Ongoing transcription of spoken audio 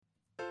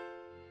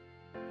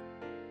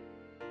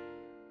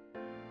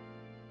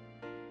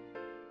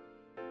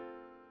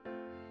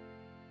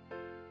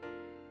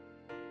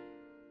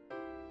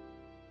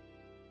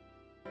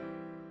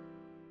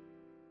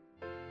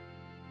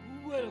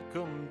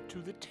Welcome to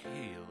the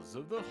Tales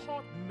of the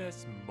Hot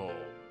Mess Moms,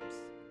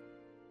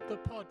 the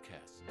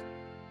podcast,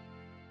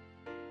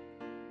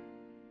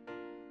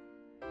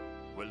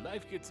 where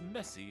life gets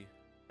messy,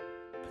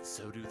 but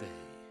so do they.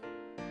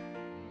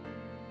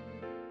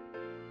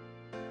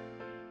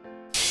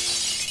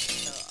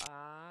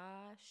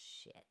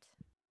 Shit.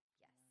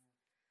 Yes.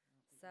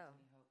 So,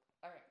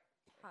 All right.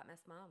 Hot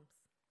Mess Moms,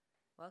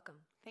 welcome.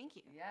 Thank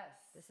you.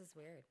 Yes. This is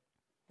weird.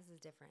 This is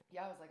different.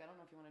 Yeah, I was like, I don't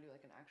know if you want to do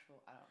like an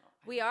actual. I don't know.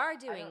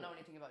 I don't know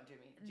anything about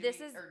Jimmy.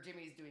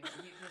 Jimmy's doing it.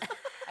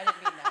 I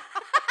didn't mean that.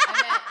 I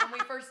meant when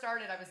we first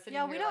started, I was sitting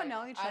here. Yeah, we don't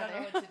know each I other.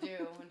 don't know what to do.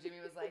 When Jimmy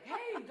was like,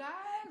 "Hey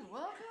guys,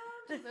 welcome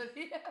to the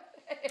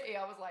VFA,"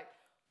 I was like,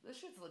 "This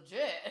shit's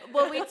legit."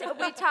 Well, we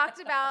talked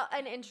about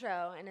an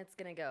intro, and it's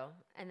gonna go,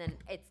 and then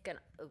it's gonna.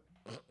 Oh.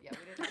 Yeah,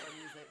 we didn't have our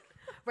music.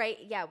 Right?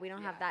 Yeah, we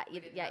don't have that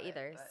yet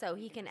either. But So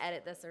he can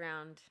edit this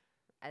around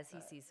as he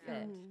sees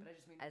fit. But I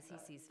just mean As he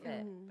sees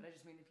fit. But I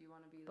just mean if you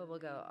want to be. But we'll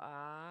go.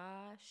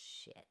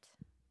 Shit.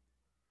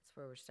 That's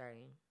where we're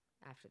starting.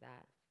 After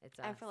that, it's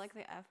us. I feel like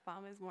the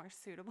F-bomb is more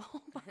suitable.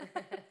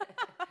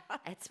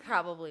 It's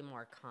probably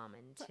more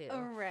common too.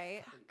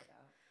 Right.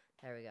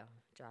 There we go.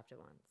 Dropped it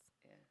once.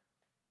 Yeah.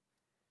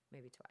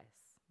 Maybe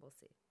twice. We'll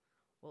see.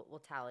 We'll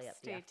tally up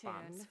Stay the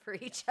F-bombs tuned. for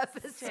each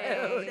episode.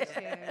 Stay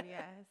tuned,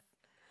 yes.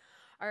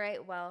 All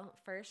right. Well,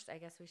 first, I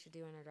guess we should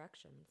do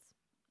introductions.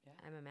 Yeah.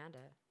 I'm Amanda.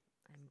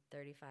 I'm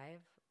 35.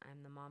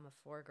 I'm the mom of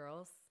 4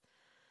 girls.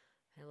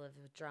 I live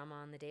with drama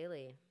on the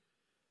daily.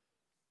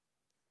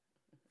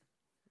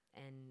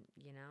 And,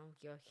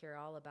 you'll hear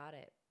all about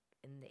it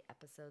in the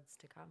episodes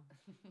to come.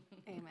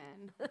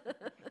 Amen.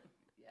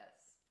 Yes.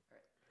 All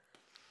right.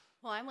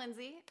 Well, I'm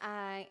Lyndsie.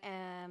 I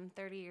am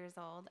 30 years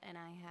old, and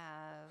I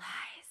have...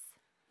 Lies.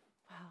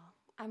 Wow.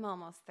 I'm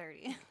almost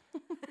 30.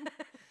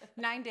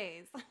 9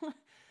 days.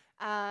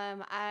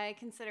 I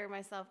consider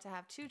myself to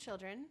have 2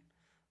 children,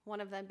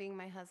 one of them being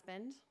my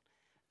husband,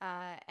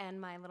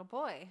 and my little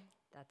boy.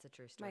 That's a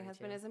true story. My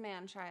husband is a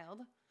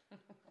man-child,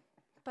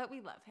 but we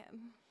love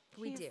him.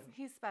 We do.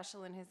 He's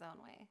special in his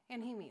own way,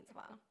 and he means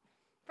well.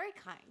 Very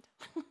kind.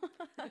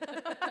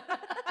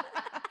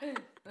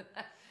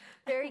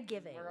 Very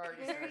giving. We're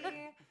already starting.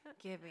 Very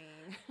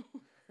giving.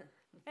 But-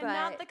 And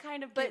not the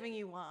kind of giving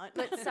you want.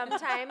 But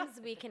sometimes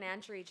we can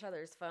answer each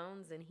other's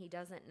phones and he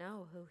doesn't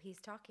know who he's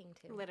talking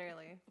to.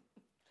 Literally.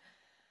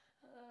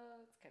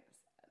 It's kind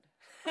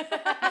of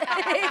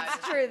sad.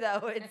 It's true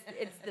though.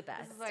 It's the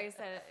best. This is why he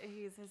said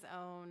he's his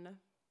own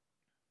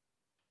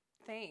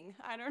thing.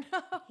 I don't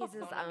know. He's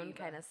his Don't own need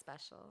kind that. of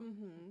special.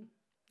 Mm-hmm.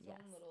 Yes.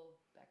 One little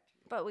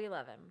bacteria. But we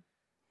love him.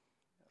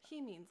 He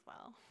means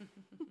well.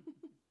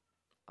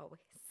 Always.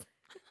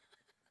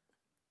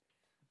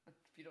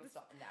 If you don't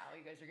stop now,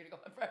 you guys are gonna go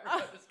on forever.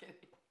 I'm just kidding.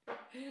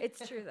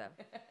 It's true though.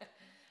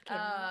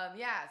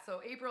 Yeah.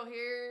 So April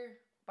here.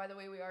 By the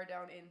way, we are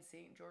down in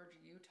St. George,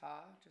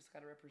 Utah. Just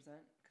gotta represent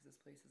because this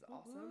place is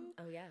awesome.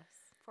 Oh yes.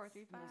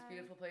 435. Most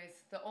beautiful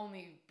place. The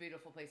only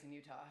beautiful place in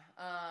Utah.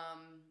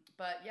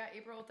 But yeah,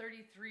 April,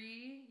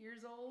 33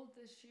 years old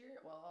this year.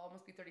 Well, I'll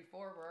almost be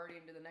 34. We're already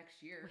into the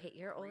next year. Wait,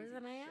 you're older Crazy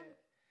than I am? shit.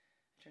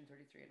 I turned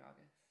 33 in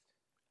August.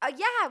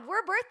 Yeah,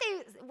 we're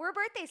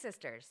birthday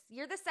sisters.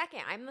 You're the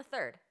second. I'm the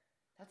third.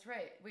 That's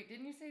right. Wait,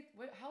 didn't you say?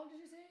 How old did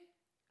you say?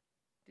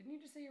 Didn't you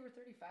just say you were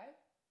 35?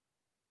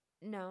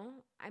 No,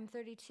 I'm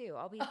 32.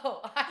 I'll be.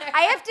 Oh,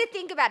 I have to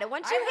think about it.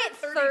 Once you hit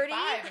 30,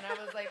 and I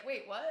was like,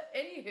 wait, what?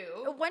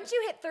 Anywho. once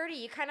you hit 30,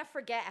 you kind of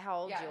forget how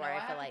old Yeah, you no, are. I I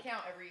feel have like. to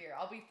count every year.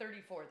 I'll be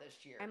 34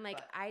 this year. I'm like,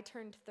 but- I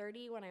turned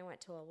 30 when I went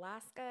to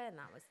Alaska, and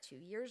that was 2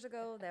 years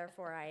ago.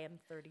 Therefore, I am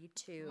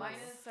 32. Minus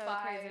So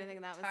 5 crazy to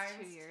think that was 2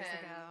 times years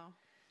 10. ago.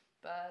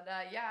 But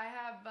yeah, I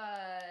have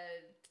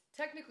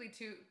technically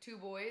two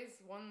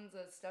boys. One's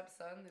a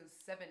stepson who's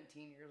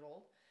 17 years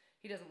old.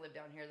 He doesn't live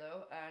down here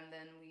though. And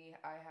then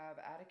I have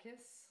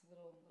Atticus,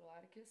 little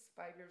Atticus,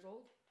 5 years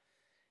old.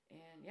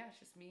 And yeah, it's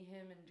just me,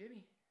 him, and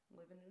Jimmy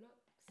living it up.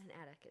 And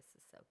Atticus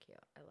is so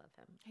cute. I love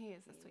him. He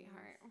is a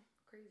sweetheart.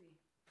 Crazy.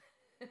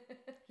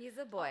 He's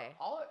a boy.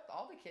 All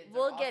the kids.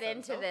 We'll are get awesome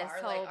into so this far.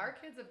 whole- Like our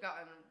kids have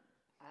gotten.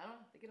 I don't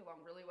know. They get along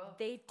really well.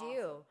 They It's do,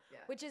 awesome. Yeah.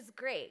 which is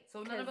great.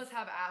 So none of 'cause us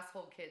have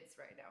asshole kids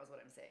right now, is what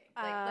I'm saying.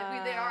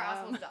 They are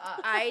assholes to us.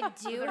 I But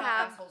do they're not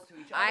have. assholes to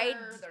each I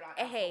other. They're not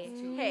hey,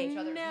 assholes to hey. each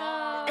other's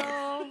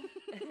moms.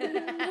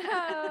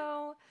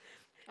 No.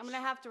 I'm going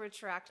to have to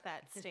retract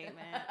that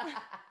statement.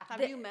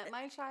 Have you met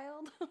my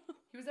child?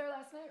 He was there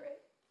last night,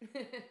 right?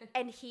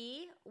 And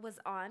he was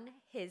on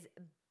his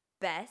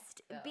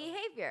best Oh.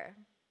 behavior.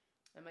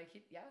 And my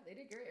kid, yeah, they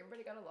did great.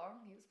 Everybody got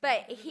along. He was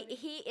But friends with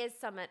he is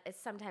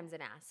sometimes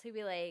an ass.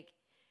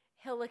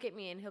 He'll look at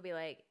me and he'll be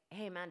like,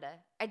 "Hey Amanda,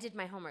 I did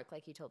my homework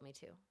like you told me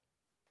to.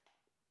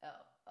 everybody.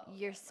 Oh,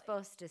 You're yeah,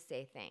 supposed to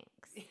say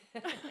thanks."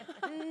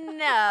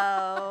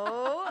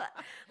 No,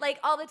 like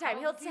all the time. How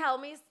He'll old is he? tell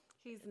me.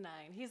 He's 9.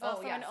 He's Oh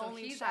also yeah, an so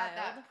only he's child. at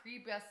that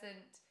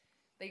pubescent.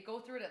 They go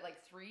through it at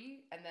like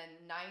 3 and then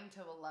 9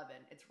 to 11.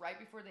 It's right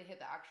before they hit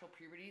the actual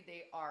puberty.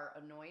 They are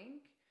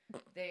annoying.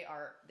 They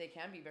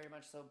can be very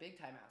much so big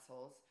time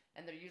assholes,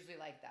 and they're usually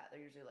like that. They're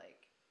usually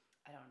like,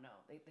 I don't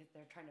know.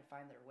 They're trying to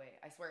find their way.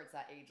 I swear it's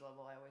that age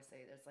level. I always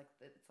say it's like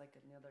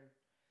another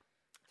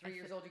 3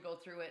 years old you go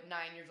through it, 9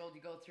 years old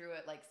you go through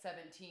it, like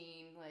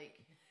 17,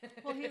 like.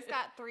 Well, he's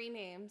got 3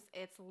 names.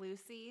 It's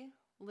Lucy,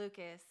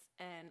 Lucas,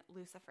 and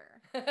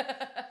Lucifer.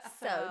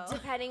 So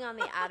depending on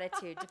the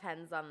attitude,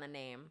 depends on the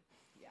name.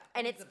 Yeah,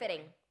 And he's it's a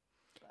fitting.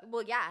 boy,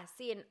 Well, yeah.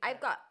 See, and I've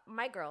got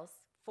my girls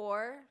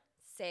 4,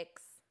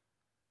 6,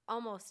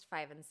 almost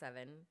 5 and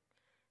 7,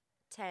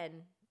 10,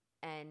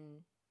 and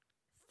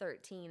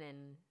 13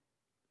 and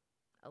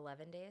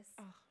 11 days.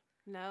 Oh,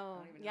 I no.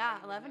 don't even know Yeah, how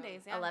you 11 would know.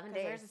 days. Yeah, 11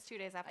 'cause Theirs days. is 2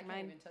 days I after can't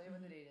mine. even tell you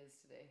what the date is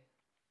today.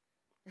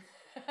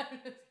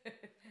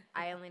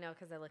 I only know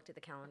because I looked at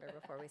the calendar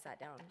before we sat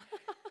down.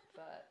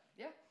 But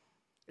yeah.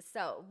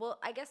 So, well,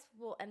 I guess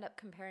we'll end up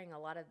comparing a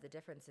lot of the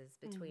differences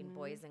between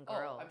boys and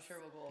girls. Oh, I'm sure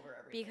we'll go over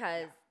everything.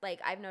 Because, like,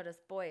 I've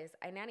noticed boys,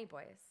 I nanny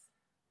boys.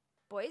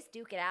 Boys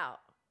duke it out.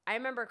 I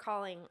remember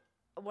calling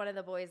one of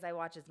the boys I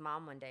watch his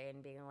mom one day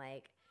and being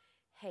like,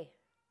 hey,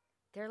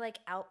 they're, like,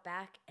 out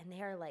back and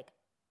they are, like,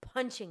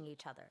 punching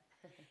each other.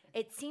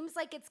 It seems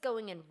like it's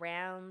going in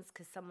rounds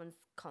because someone's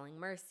calling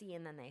mercy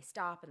and then they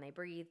stop and they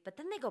breathe. But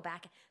then they go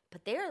back.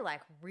 But they're,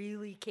 like,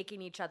 really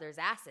kicking each other's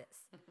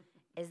asses.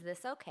 Is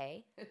this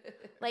okay?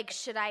 Like,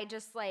 should I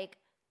just, like,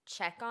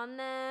 check on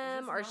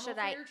them? Or normal should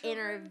for I your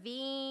children?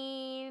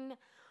 intervene?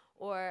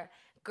 Or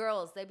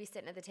girls, they'd be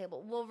sitting at the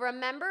table. Well,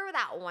 remember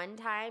that one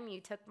time you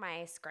took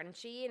my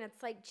scrunchie? And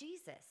it's like,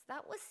 Jesus,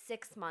 that was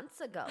 6 months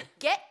ago.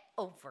 Get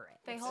over it.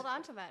 They hold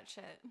on to that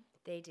shit.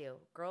 They do.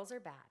 Girls are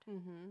bad.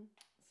 Mm-hmm.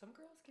 Some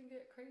girls can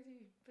get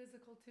crazy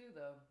physical too,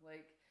 though.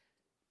 Like,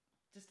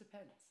 just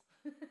depends.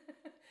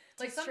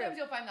 Like It's sometimes true.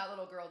 you'll find that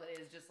little girl that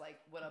is just like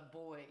what a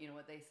boy, you know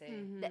what they say.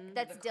 Mhm.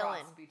 That's the cross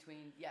Dylan.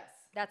 between yes.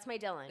 That's my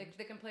Dylan.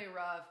 They can play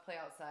rough, play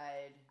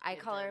outside. I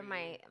get call her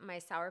dirty. my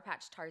Sour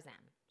Patch Tarzan.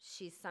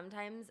 She's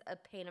sometimes a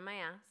pain in my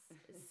ass,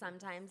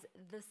 sometimes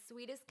the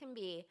sweetest can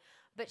be,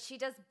 but she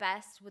does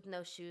best with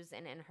no shoes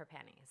and in her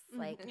panties.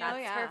 Like, Oh, that's her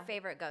yeah.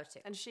 favorite go-to.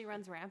 And she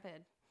runs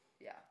rampant.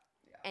 Yeah,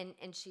 yeah.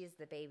 And she's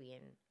the baby,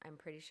 and I'm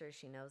pretty sure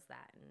she knows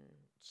that,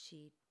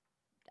 and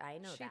I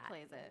know She that.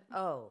 plays it.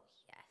 Oh,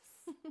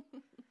 yes.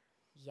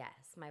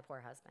 Yes, my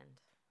poor husband.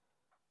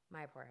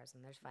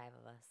 There's 5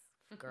 of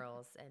us,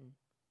 girls, and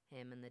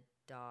him and the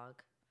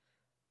dog.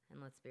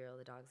 And let's be real,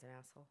 the dog's an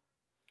asshole.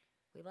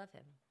 We love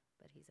him,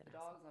 but he's an The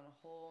dog's on a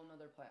whole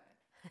nother planet.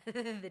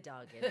 asshole. The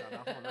dog is on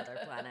a whole nother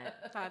planet.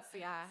 That's,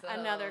 So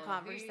another He's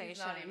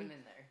conversation. not even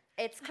in there.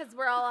 It's because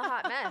we're all a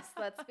hot mess.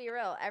 Let's be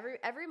real.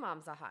 Every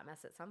mom's a hot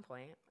mess at some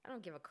point. I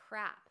don't give a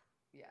crap.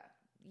 Yeah.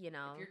 You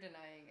know. If you're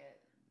denying it,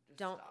 just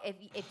Don't stop.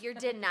 if you're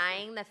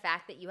denying the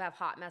fact that you have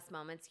hot mess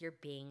moments, you're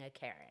being a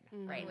Karen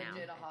right now.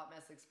 Legit a hot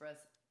mess express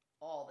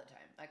all the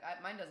time. Like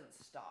mine doesn't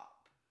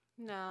stop.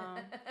 No.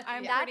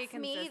 I'm Yeah. pretty That's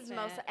me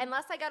consistent.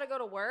 unless I gotta go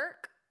to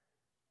work,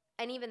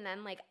 and even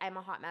then, like I'm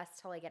a hot mess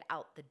till I get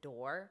out the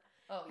door,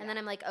 Oh, yeah. and then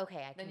I'm like,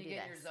 okay, I then can you do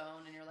get in this. your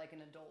zone and you're like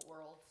an adult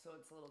world, so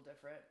it's a little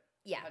different.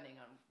 Yeah, Depending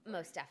on where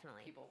most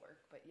definitely. people work,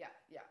 but yeah,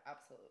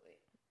 absolutely.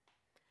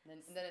 And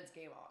then it's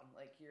game on.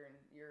 Like you're in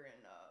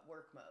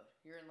work mode.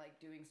 You're in like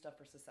doing stuff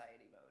for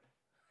society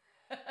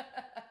mode.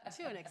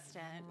 To an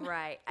extent.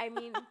 Right. I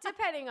mean,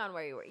 depending on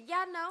where you were.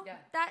 Yeah. No. Yeah.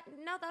 That's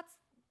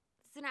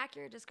an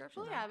accurate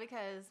description. Well, yeah,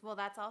 because,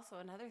 that's also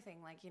another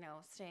thing, like,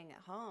 staying at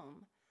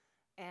home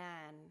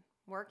and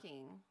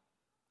working.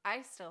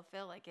 I still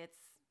feel like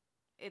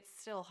it's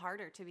still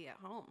harder to be at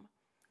home.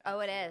 Oh,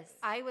 it is.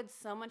 I would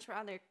so much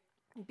rather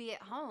be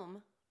at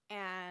home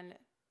and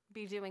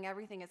be doing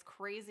everything as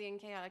crazy and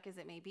chaotic as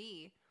it may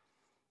be.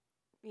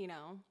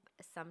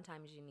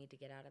 Sometimes you need to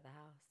get out of the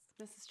house.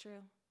 This is true.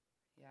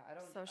 Yeah, I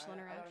don't Social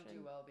I don't interaction.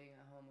 do well being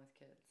at home with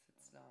kids.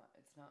 It's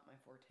not my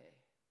forte.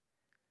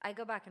 I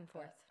go back and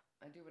forth.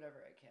 I do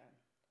whatever I can.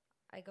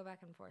 I go back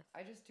and forth.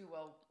 I just do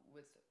well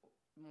with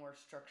more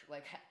structure,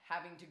 like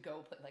having to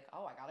go. Like,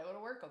 oh, I gotta go to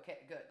work. Okay,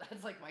 good.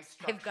 That's like my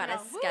structure. I've got a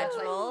Woo!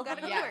 schedule.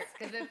 Gotta go to Yes, work.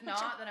 because if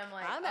not, then I'm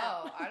like, I'm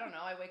out. I don't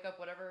know. I wake up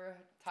whatever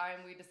time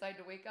we decide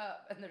to wake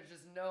up, and there's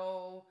just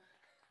no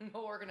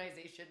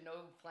organization, no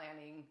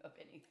planning of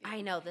anything.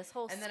 I know this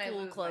whole And then I school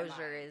lose my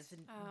closure mind. is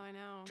Oh, I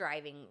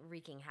know.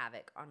 wreaking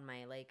havoc on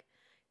my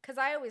because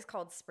I always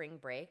called spring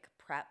break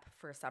prep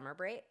for summer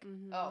break.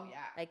 Mhm. Oh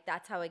yeah. Like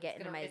that's how I get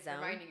into my it's zone.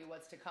 reminding you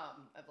what's to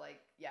come of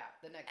like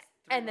the next.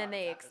 3 And then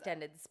they months after that.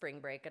 extended spring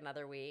break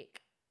another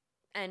week,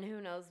 and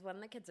who knows when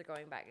the kids are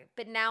going back.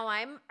 But now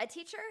I'm a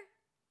teacher.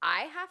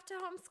 I have to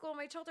homeschool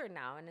my children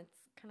now, and it's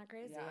kind of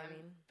crazy. Yeah, I I'm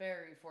mean,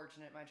 very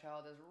fortunate. My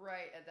child is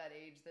right at that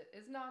age that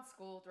is not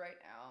schooled right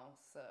now.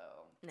 So.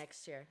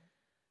 next year.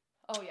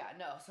 Oh yeah,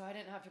 no. So I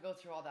didn't have to go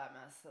through all that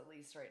mess at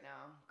least right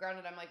now.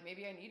 Granted, I'm like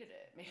maybe I needed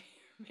it.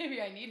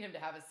 Maybe I need him to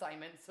have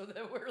assignments so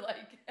that we're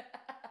like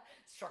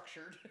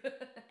structured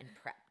And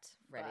prepped,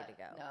 ready to But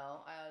go.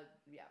 No,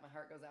 my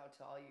heart goes out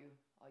to all you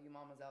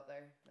mamas out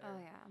there. that Oh,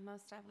 are yeah,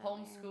 most definitely.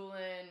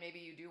 homeschooling. Maybe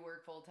you do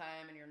work full full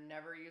time and you've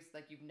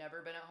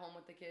never been at home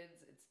with the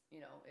kids, it's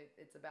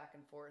it's a back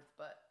and forth.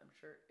 But I'm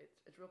sure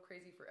it's real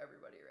crazy for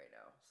everybody right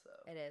now. So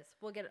It is.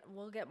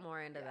 We'll get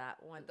more into that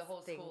once the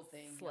whole things school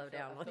thing slow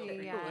down I feel a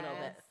very little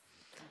bit.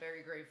 I'm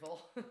very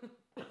grateful.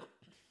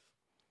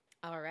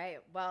 All right.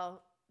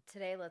 Well,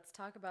 today let's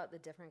talk about the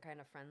different kind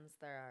of friends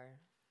there are.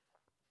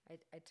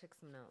 I took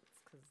some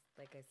notes because,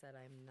 like I said,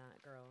 I'm that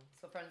girl.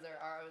 So friends there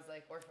are. I was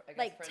like, or I guess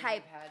Like friends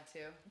you've had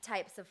too.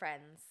 Types of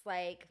friends.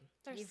 Like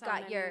There's you've so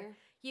got many.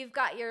 you've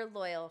got your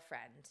loyal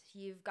friend.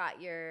 You've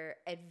got your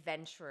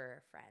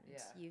adventurer friend. Yeah.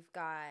 You've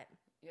got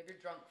You have your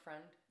drunk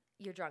friend.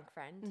 your drunk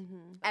friend.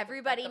 Mm-hmm.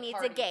 Everybody Like the needs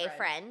a party gay friend.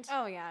 friend.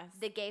 Oh, yes.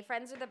 The gay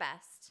friends are the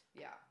best.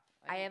 Yeah.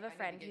 I have a need to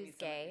friend get me who's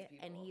some of gay, these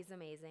and people. he's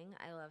amazing.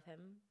 I love him.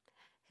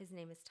 His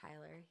name is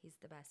Tyler. He's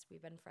the best.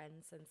 We've been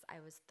friends since I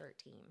was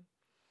 13.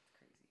 It's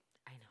crazy.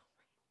 I know.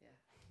 Yeah.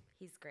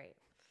 He's great.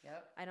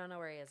 Yep. I don't know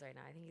where he is right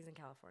now. I think he's in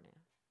California.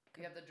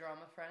 You have the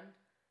drama friend.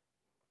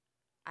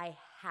 I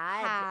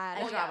had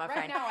Had. a drama right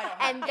friend. now I don't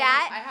have And any,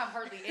 that- I have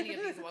hardly any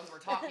of these ones we're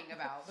talking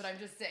about, but I'm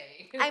just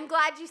saying. I'm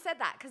glad you said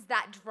that because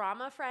that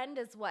drama friend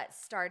is what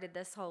started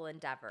this whole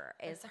endeavor.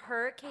 Is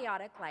her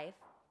chaotic life.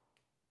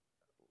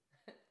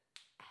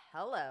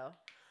 Hello.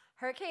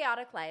 Her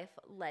chaotic life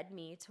led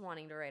me to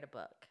wanting to write a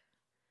book.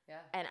 Yeah.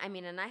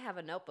 And I have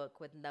a notebook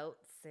with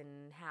notes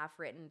and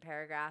half-written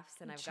paragraphs,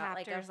 and I've got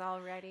Chapters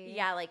already.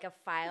 yeah, like a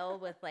file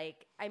with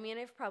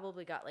I've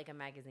probably got like a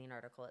magazine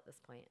article at this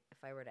point if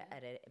I were to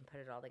edit it and put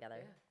it all together.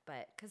 Yeah.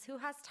 But because who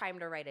has time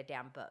to write a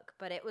damn book?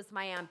 But it was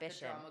my The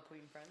ambition. drama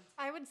queen friend.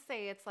 I would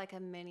say it's like a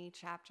mini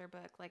chapter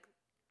book. Like,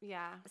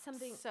 yeah.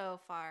 Something- so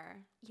far.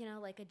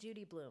 Like a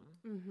Judy Blume.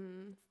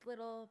 Mm-hmm. It's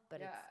little, but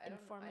Yeah, I it's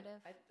don't-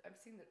 informative. I've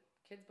seen that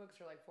kids' books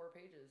are like 4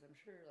 pages. I'm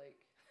sure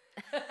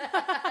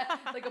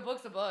like a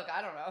book's a book.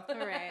 I don't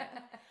know. Right.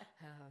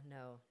 Oh,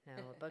 no.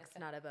 A book's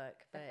not a book,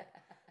 but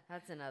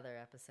that's another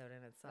episode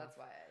in itself. That's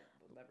why I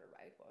will never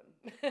write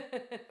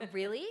one.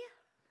 Really?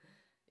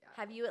 Yeah.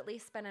 Have you at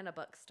least been in a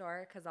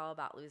bookstore? Because I'll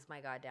about lose my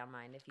goddamn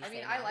mind if you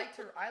say no.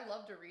 I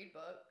love to read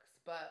books,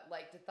 but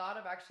like the thought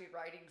of actually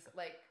writing,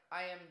 like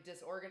I am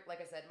disorganized.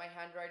 Like I said, my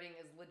handwriting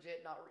is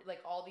legit not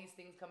like all these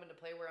things come into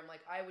play where I'm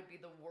like, I would be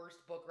the worst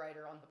book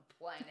writer on the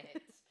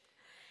planet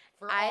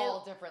for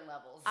all different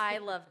levels. I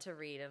love to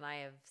read, and I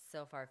have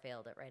so far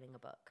failed at writing a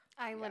book.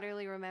 I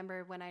literally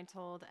remember when I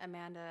told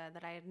Amanda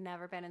that I had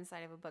never been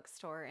inside of a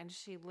bookstore, and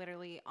she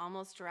literally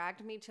almost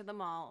dragged me to the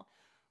mall,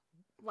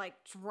 like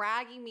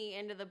dragging me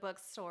into the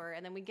bookstore.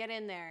 And then we get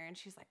in there, and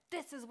she's like,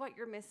 "This is what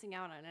you're missing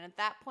out on." And at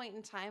that point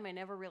in time, I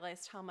never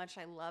realized how much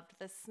I loved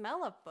the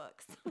smell of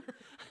books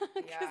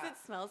because Yeah. it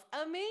smells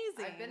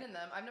amazing. I've been in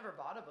them. I've never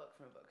bought a book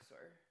from a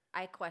bookstore.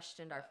 I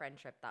questioned our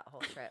friendship that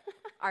whole trip.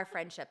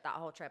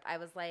 I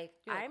was like,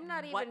 You're like, I'm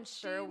not "What even do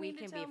sure you we mean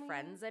to can be tell me?"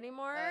 friends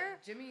anymore.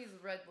 Jimmy's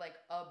read like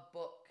a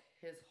book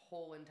his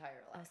whole entire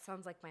Oh, life.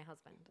 sounds like my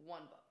husband.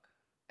 One book,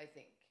 I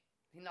think.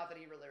 Not that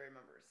he really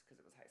remembers because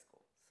it was high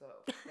school. So,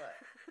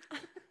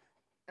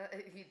 but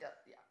he does,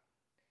 yeah.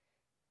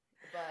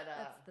 But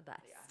That's the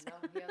best. Yeah, no,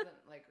 he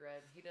hasn't like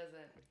read. He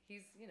doesn't.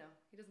 He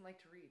doesn't like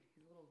to read.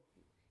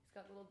 He's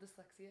got a little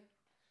dyslexia.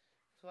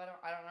 So I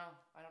don't know.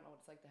 I don't know what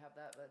it's like to have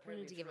that, but We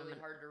apparently need to it's give him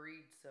really hard to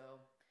read. So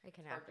It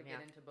can it's hard to happen,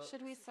 get yeah. into books. Should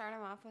we start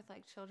him off with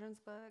like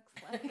children's books?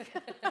 Like,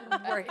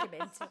 Working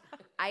into.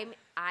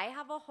 I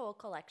have a whole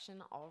collection,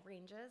 all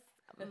ranges.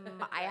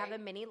 I have a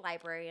mini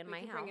library in we my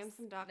can house. bring him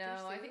some Dr.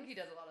 No, I Seuss. think he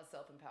does a lot of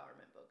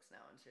self-empowerment books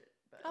now and shit.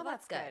 But Oh,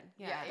 that's good.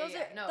 Yeah.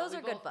 Those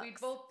are good We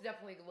books. both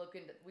definitely look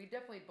into. We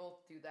definitely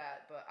both do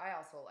that, but I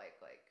also like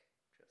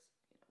just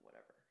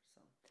whatever.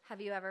 So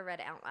Have you ever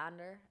read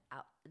Outlander?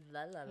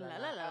 La, la, la. No,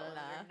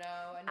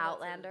 I know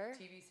Outlander? it's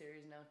a TV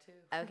series now too.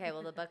 Okay,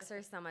 well the books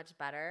are so much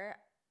better.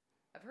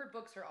 I've heard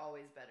books are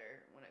always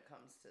better when it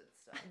comes to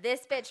stuff.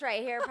 This bitch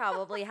right here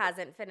probably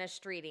hasn't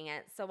finished reading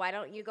it, so why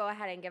don't you go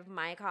ahead and give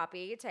my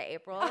copy to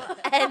April,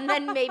 and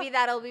then maybe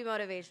that'll be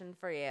motivation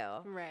for you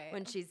Right.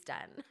 when she's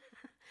done.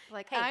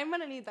 Like, Hey. I'm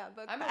going to need that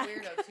book I'm a back.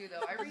 weirdo too, though.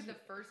 I read the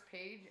first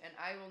page, and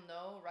I will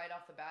know right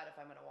off the bat if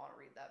I'm gonna want to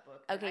read that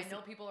book. And Okay, I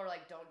know people are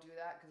like, "Don't do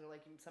that," because they're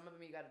like, "Some of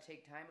them you got to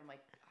take time." I'm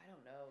like, I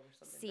don't know, or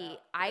something. See,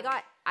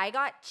 about- I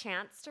got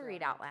Chance to read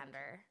Grab my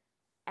Outlander,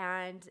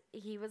 and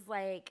he was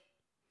like,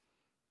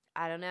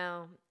 I don't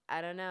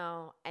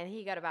know, and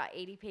he got about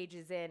 80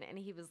 pages in, and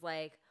he was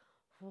like,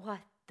 what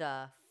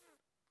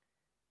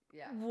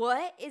yeah.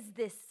 what is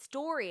this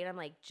story? And I'm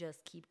like,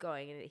 just keep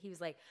going. And he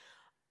was like,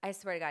 I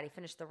swear to God, he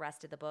finished the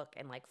rest of the book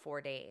in like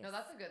 4 days. No,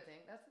 that's a good thing.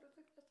 That's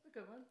a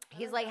good one. I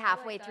He's like like that. I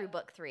halfway like through that.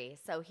 book 3,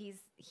 so he's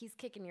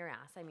kicking your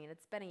ass. I mean,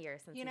 it's been a year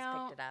since You he's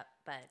know, picked it up,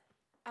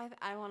 but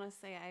I want to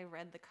say I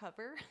read the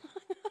cover.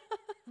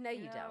 no,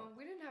 you know, don't.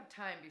 We didn't have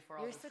time before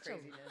all You're this such a-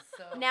 craziness.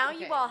 So Now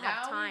you all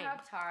have now time. We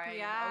have time.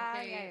 Yeah,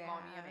 Okay, yeah,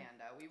 Mommy yeah.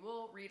 Amanda, we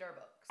will read our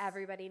books.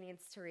 Everybody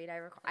needs to read.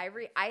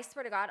 I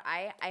swear to God,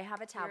 I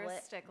have a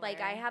tablet. stickler.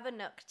 Like I have a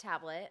Nook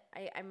tablet.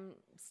 I'm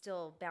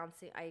still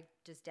bouncing. I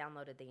just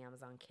downloaded the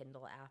Amazon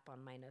Kindle app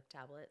on my Nook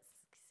tablet.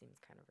 seems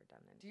kind of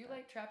redundant. Do you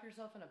but- like trap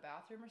yourself in a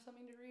bathroom or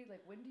something to read?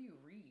 Like, when do you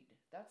read?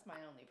 That's my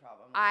only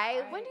problem.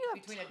 When do you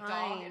have between a dog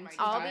time and my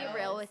to I'll child, be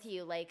real with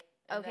you. Like,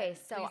 and okay, then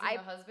so pleasing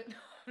a husband.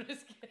 I'm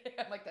just kidding.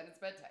 I'm like, then it's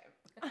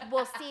bedtime.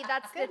 well, see,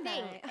 that's the Good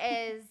thing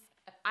night. is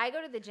I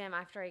go to the gym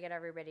after I get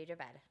everybody to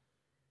bed.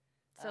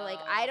 So like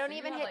Oh, I don't so you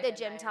even have, hit like, the a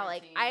gym night till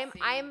like routine.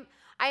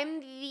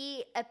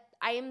 See,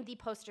 I am the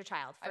poster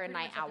child I for a pretty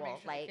night much have to owl.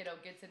 make sure Like the kiddo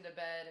gets into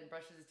bed and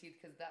brushes his teeth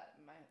because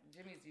my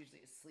Jimmy's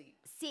usually asleep.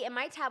 see, and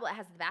my tablet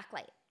has the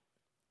backlight.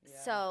 Yeah.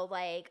 So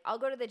like I'll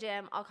go to the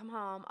gym, I'll come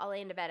home, I'll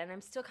lay into bed, and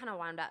I'm still kind of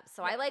wound up.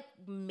 So I like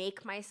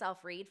make myself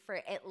read for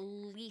at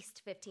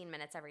least 15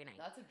 minutes every night.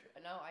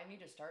 No, I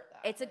need to start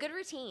that. It's a Like, good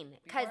routine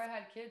because before I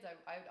had kids,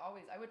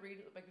 I would read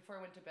like before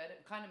I went to bed.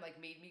 It kind of like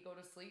made me go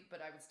to sleep,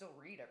 but I would still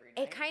read every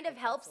night. it kind of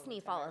Like, helps that's the me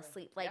routine fall I read.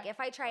 asleep. Like Yeah, if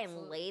I try and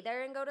absolutely. lay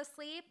there and go to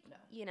sleep, No.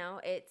 you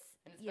know, it's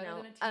And it's you better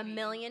know than a a TV.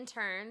 million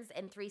turns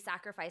and 3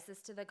 sacrifices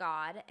to the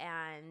god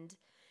and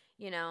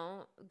you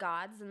know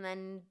gods, and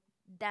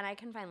then I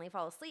can finally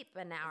fall asleep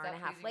an hour and a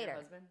half later.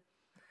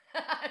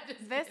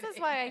 Just This is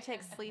kidding. why I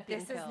take sleeping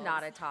This pills. is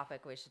not a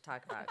topic we should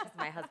talk about because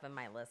my husband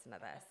might listen to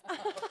this.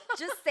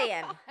 Just saying,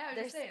 Yeah, I'm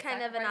there's just saying,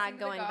 kind of an sacrificing to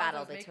the ongoing gods, I battle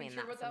was making between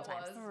sure that what that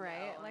sometimes. was.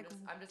 Right? No, like,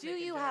 I'm just do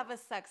making you sure. have a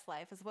sex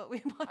life? Is what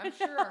we want. I'm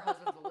sure our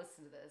husbands will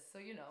listen to this, so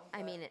you know. I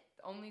but mean,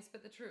 only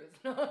spit the truth.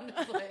 No, I'm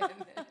just playing.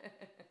 No,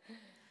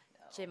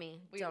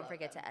 Jimmy, we don't love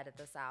forget them. to edit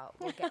this out.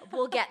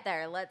 We'll get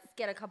there. Let's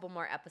get a couple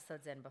more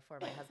episodes in before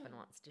my husband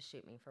wants to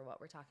shoot me for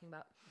what we're talking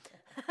about.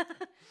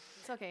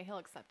 It's okay. He'll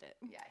accept it.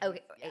 Yeah.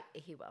 Okay,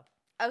 he will.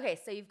 Okay,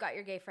 so you've got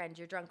your gay friend,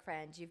 your drunk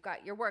friend, you've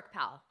got your work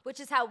pal, which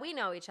is how we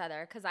know each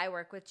other because I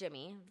work with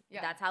Jimmy.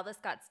 Yeah. That's how this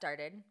got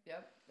started.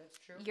 Yep, that's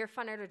true. You're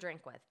funner to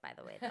drink with, by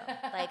the way, though.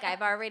 Like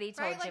I've already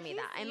told Right, like, Jimmy he's-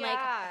 that.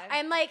 yeah.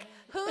 I'm like,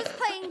 who's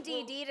playing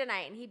DD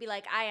tonight? And he'd be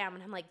like, I am,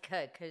 and I'm like,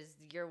 good, because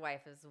your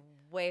wife is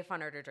way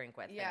funner to drink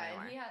with. Yeah, than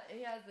you and are.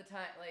 he has the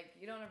time. Like,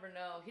 you don't ever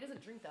know. He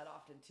doesn't drink that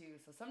often too.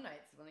 So some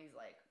nights when he's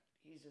like,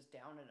 he's just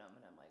down in them,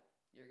 and I'm like,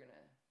 you're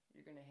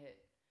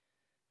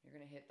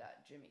gonna hit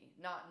that Jimmy.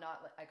 Not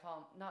like I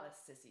call him not a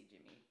sissy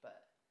Jimmy,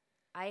 but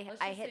I let's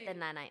just hit say- the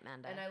nanite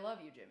Manda. and I love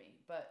you, Jimmy.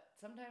 But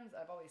sometimes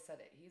I've always said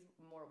it. He's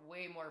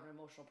way more of an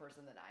emotional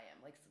person than I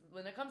am. Like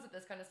when it comes to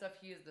this kind of stuff,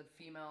 he is the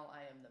female.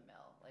 I am the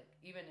male. Like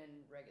even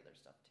in regular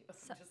stuff too.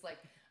 So- Just like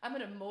I'm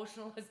an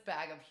emotionless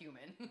bag of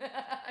human.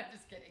 I'm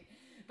just kidding.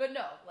 But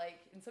no,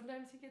 like and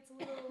sometimes he gets a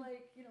little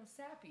like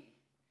sappy.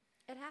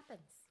 It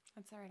happens.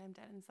 That's all right. I'm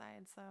dead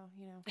inside, so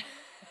you know.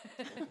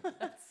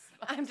 That's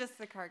I'm just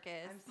the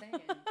carcass. I'm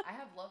saying I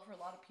have love for a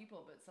lot of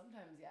people, but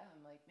sometimes,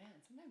 I'm like, man,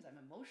 sometimes I'm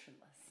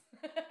emotionless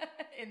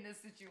in this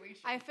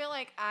situation. I feel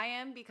like I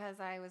am because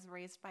I was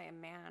raised by a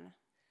man,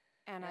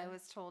 and I Yeah.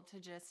 was told to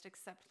just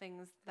accept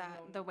things There's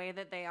that no- the way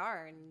that they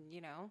are, and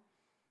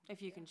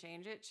if you can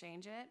change it,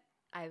 change it.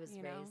 I was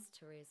You know? raised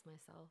to raise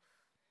myself.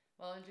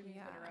 well, and Jimmy's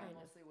Yeah. been around Kind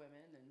of. mostly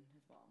women and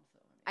his mom, so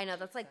I know it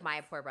that's makes like my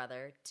sense. poor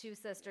brother. 2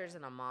 sisters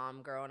and a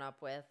mom growing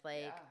up with.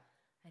 Like Yeah.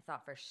 I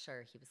thought for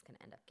sure he was gonna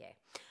end up gay.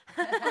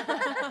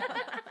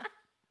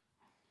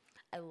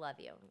 I love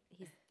you.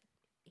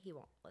 He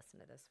won't listen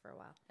to this for a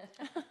while.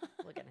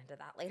 We'll get into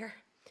that later.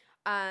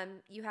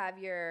 You have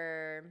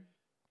your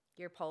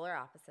polar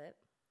opposite.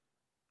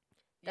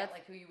 Yeah, That's-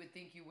 like who you would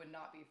think you would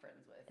not be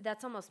friends with.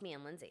 That's almost me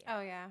and Lyndsie. Oh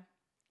yeah.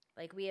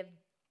 Like we have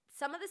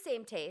some of the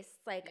same tastes.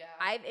 Like Yeah.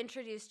 I've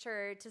introduced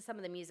her to some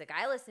of the music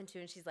I listen to,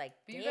 and she's like,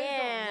 But you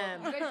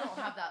 "Damn." guys don't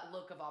have that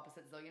look of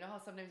opposites though. You know how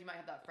sometimes you might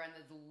have that friend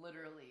that's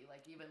literally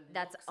like even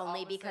That's looks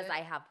only because opposite?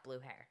 I have blue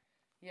hair.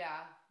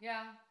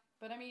 Yeah.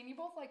 But I mean, you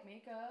both like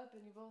makeup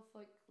and you both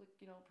like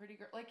pretty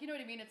girl. Like, you know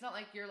what I mean? It's not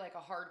like you're like a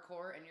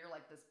hardcore and you're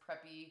like this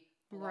preppy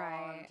blonde,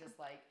 Right. just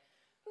like.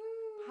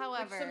 Ooh.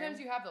 However- Which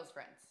sometimes you have those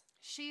friends.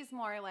 She's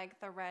more like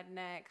the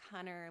redneck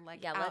hunter,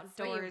 like Yeah, let's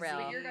be outdoorsy. real.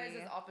 But your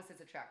guys' opposites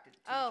attracted to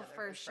Oh, each other.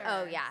 for as sure.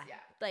 friends. Oh yeah. Yeah.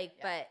 Like,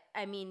 Yeah.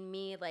 but I mean,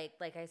 me,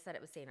 like I said,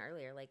 it was saying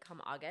earlier, like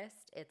come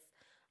August,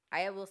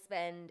 I will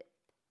spend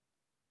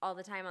all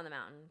the time on the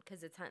mountain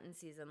because it's hunting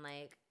season.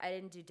 Like I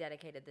didn't do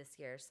dedicated this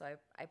year, so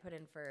I put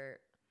in for.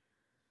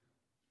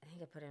 I think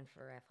I put in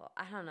for rifle.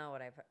 I don't know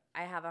what I put.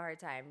 I have a hard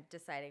time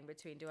deciding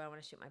between do I want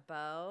to shoot my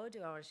bow,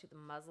 do I want to shoot the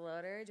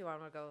muzzleloader, do I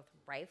want to go with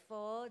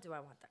rifle, do I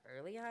want the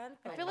early hunt?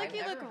 I Oh, feel like I've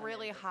you never look hunted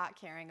really it. hot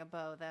carrying a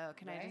bow, though.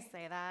 Can I just Right?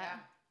 say that?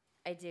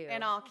 Yeah. I do.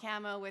 And all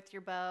camo with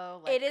your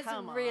bow. Like, it is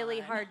come really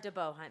on. hard to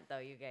bow hunt though,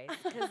 you guys,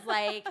 because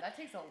like That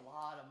takes a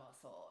lot of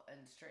muscle and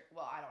straight.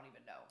 Well, I don't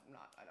even know.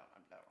 I don't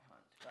hunt,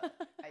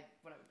 but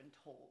when I've been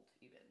told,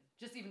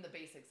 even the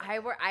basics. of it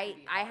I can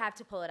be I hard. have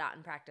to pull it out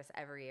and practice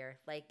every year.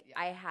 Like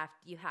Yeah.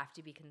 you have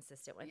to be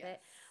consistent with it. Yes.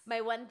 My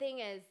one thing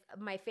is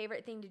my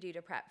favorite thing to do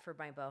to prep for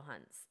my bow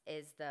hunts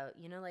is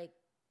like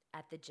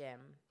at the gym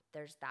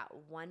there's that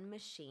one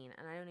machine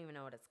and I don't even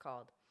know what it's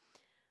called.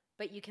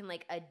 But you can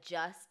like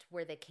adjust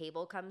where the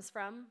cable comes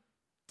from,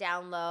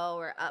 down low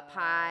or up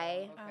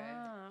high. Okay.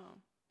 Oh.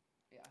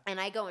 Yeah. And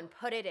I go and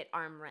put it at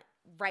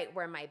right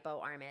where my bow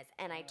arm is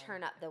and I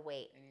turn up okay. the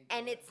weight. And you do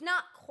And it. it's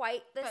not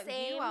quite the But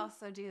same. you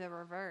also do the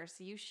reverse.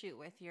 You shoot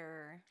with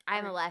your.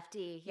 I'm a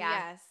lefty.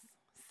 Yeah. Yes.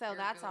 So You're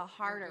that's a you're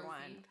harder goofy.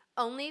 one.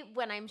 Only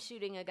when I'm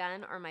shooting a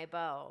gun or my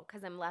bow,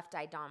 because I'm left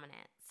eye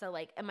dominant. So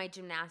like, and my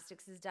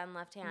gymnastics is done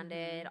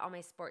left-handed. All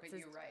my sports But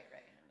is. you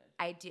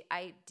right-handed.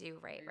 I do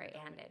Or you're right-handed.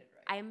 dominated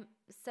right. I'm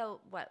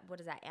so what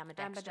is that?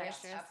 Ambidextrous.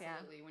 Ambidextrous. Yes, yeah.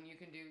 absolutely. When you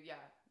can do,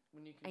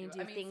 when you I can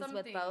can do, do things some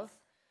with things, both.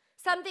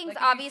 Some things like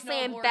if you obviously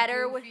I'm snowboard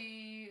better with.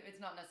 goofy, it's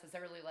not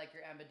necessarily like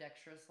you're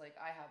ambidextrous. Like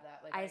I have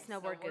that. Like I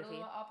snowboard a goofy.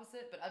 little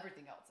opposite, but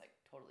everything else like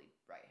totally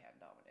right hand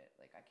dominant.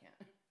 Like I can't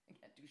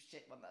do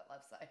shit on that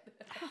left side.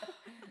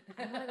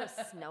 I want to go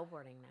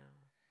snowboarding now.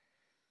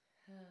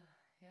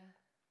 Yeah.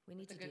 We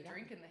need With to a do good that.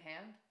 drink in the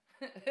hand.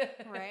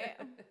 Right.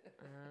 I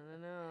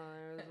don't know.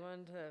 There was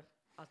one to.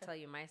 I'll tell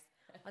you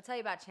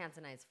about Chance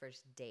and I's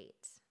first date.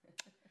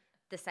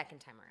 The second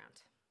time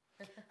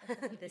around.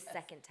 The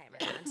second time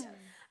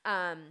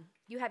around.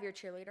 You have your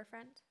cheerleader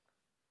friend?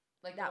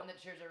 Like the one that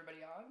cheers everybody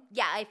on.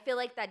 Yeah, I feel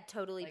like that'd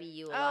totally be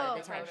you a lot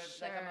of the time.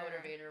 Like a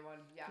motivator one.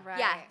 Yeah. Right.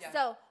 Yeah.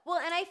 So, well,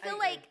 and I feel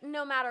agree. like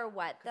no matter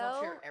what, 'Cause I'll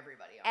though, cheer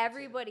everybody on.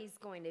 everybody's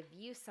going to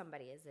view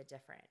somebody as a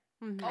different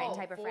kind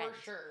type of friend.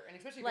 For sure. And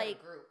especially Like-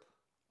 if you're in a group.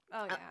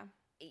 Oh yeah.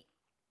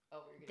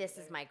 This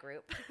is my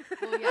group.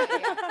 Well, yeah.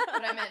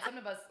 But I meant some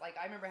of us, like,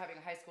 I remember having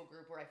a high school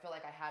group where I feel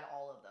like I had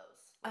all of those.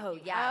 Like, Oh,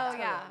 you yeah. had Oh, that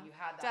yeah. one, you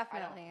had that.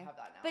 Definitely. I don't have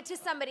that now. But to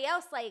so. somebody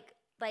else, like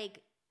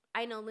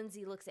I know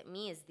Lyndsie looks at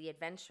me as the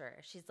adventurer.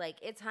 She's like,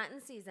 it's hunting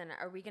season.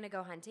 Are we going to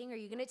go hunting? Are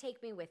you going to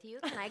take me with you?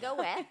 Can I go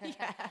with?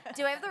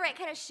 Do I have the right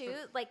kind of shoes?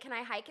 Like, can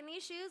I hike in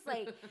these shoes?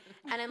 Like,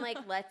 and I'm like,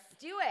 let's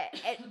do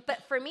it.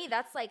 But for me,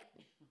 that's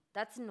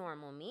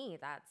normal me.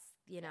 That's,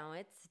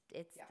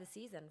 it's the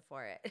season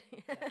for it.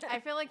 I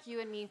feel like you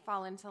and me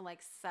fall into like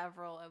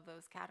several of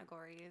those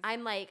categories.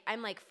 I'm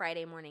like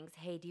Friday mornings.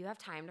 Hey, do you have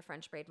time to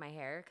French braid my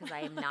hair? Because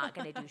I am not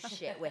going to do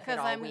shit with it Because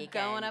all I'm weekend.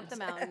 going up the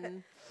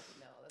mountain.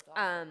 No, that's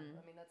awesome.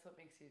 I mean, that's what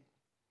makes you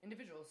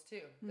individuals,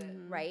 too. That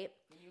Right?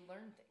 you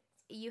learn things.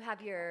 You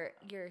have your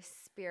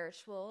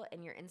spiritual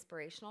and your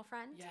inspirational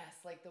friend. Yes,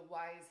 like the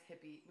wise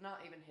hippie.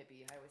 Not even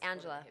hippie. I always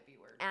Angela. quote the hippie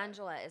word. but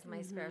Angela is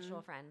my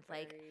spiritual friend.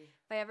 Like, very-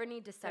 if I ever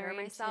need to center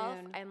Very in myself,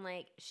 tune. I'm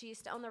like, she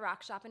used to own the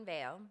rock shop in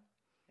Vail.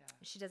 Yeah.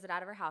 She does it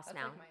out of her house That's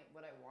now. like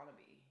what I want to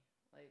be.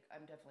 Like,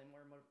 I'm definitely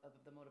more of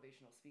the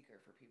motivational speaker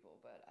for people,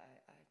 but I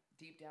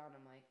deep down,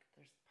 I'm like,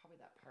 there's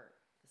probably that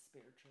part, the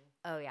spiritual.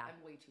 Oh, yeah.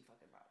 I'm way too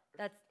fucking loud.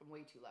 That's- I'm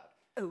way too loud.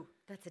 Oh,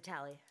 that's a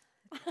tally.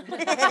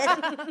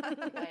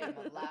 I am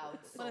a loud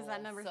soul. What is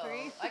that, number so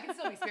 3? I can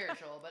still be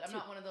spiritual, but I'm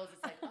not one of those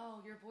that's like, oh,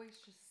 your voice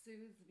just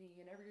soothes me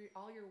and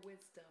all your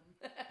wisdom.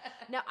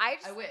 No, I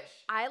wish.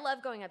 I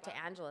love going up to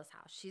Angela's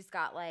house. She's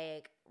got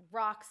like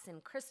rocks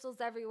and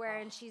crystals everywhere,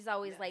 and she's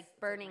always yes, like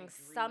it's like my burning dream.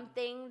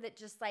 something that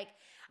just like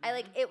I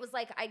like. It was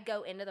like I'd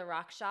go into the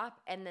rock shop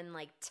and then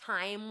like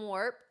time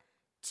warp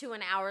to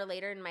an hour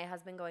later, and my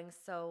husband going,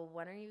 "So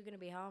when are you gonna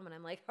be home?" And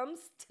I'm like, "I'm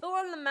still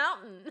on the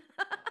mountain."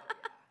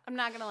 I'm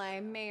not gonna lie, I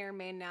may or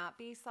may not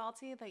be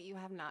salty that you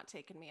have not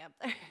taken me up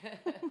there.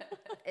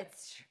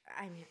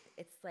 I mean,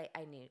 it's like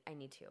I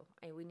need to.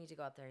 We need to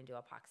go up there and do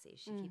epoxy.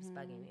 She keeps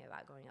bugging me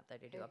about going up there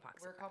to do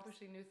epoxy. We're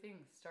accomplishing new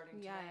things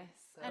starting Yes. tonight.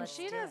 So And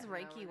she do does it. now we're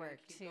Reiki gonna work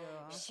keep too.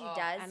 going. She Oh,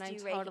 does and I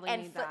do Reiki totally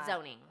and need foot that.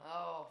 zoning.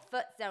 Oh,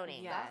 Foot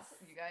zoning. Yes.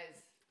 you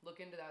guys look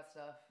into that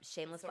stuff.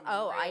 Shameless. Some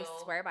I real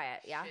swear by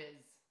it. Yeah. shiz.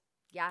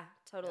 Yeah,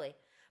 totally.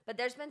 But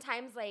there's been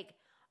times like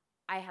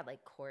I had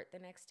like court the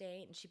next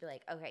day, and she'd be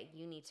like, "Okay,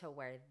 you need to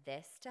wear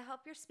this to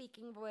help your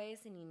speaking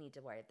voice, and you need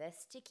to wear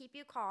this to keep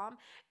you calm."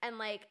 And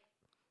like,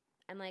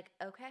 I'm like,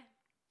 "Okay,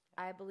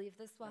 I believe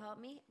this will help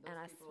me." Those And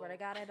I people- swear to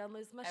God, I don't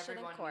lose my shit in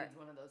Everyone court. needs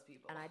one of those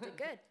people. And I did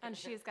good. And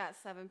she's got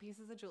 7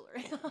 pieces of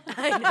jewelry.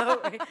 I know,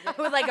 right?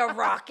 With like a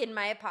rock in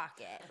my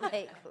pocket.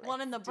 Like,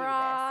 One in the let's do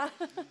bra.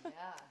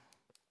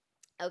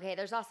 Yeah. Okay,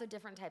 there's also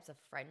different types of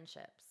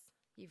friendships.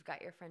 You've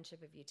got your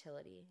friendship of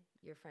utility,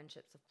 your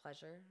friendships of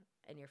pleasure,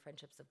 and your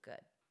friendships of good.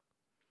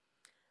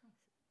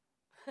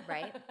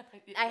 Right?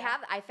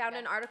 I found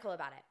an article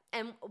about it.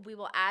 And we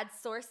will add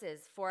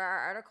sources for our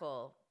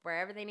article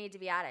wherever they need to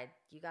be added.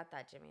 You got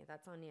that, Jimmy.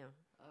 That's on you.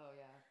 Oh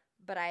yeah.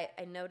 But I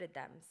noted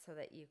them so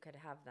that you could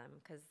have them,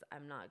 because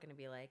I'm not going to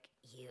be like,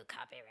 you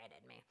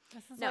copyrighted me.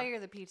 This is No. why you're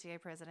the PTA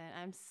president.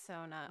 I'm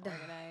so not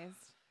organized.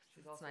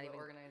 She's also not the even-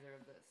 organizer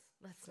of this.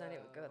 Let's not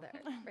even go So-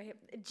 there.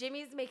 Right?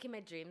 Jimmy's making my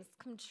dreams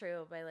come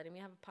true by letting me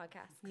have a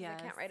podcast, because I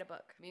Yes. can't write a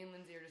book. Me and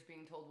Lyndsie are just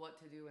being told what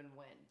to do and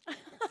when.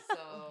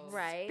 So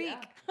Right?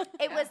 Yeah.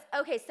 It was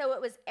okay. So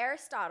it was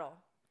Aristotle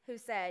who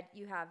said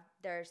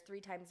there's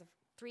three kinds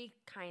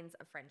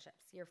of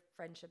friendships: your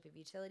friendship of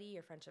utility,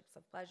 your friendships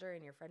of pleasure,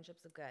 and your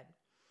friendships of good.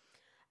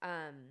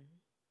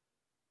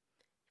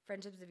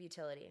 Friendships of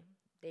utility.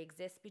 They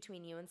exist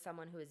between you and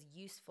someone who is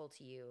useful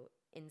to you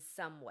in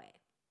some way.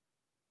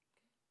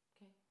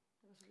 Okay.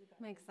 That was really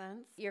bad. Makes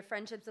sense. Your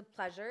friendships of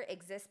pleasure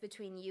exist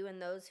between you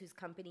and those whose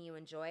company you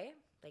enjoy,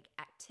 like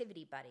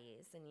activity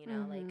buddies,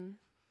 and like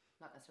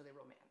Not necessarily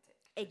romantic.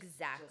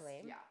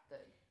 exactly. Just,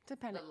 the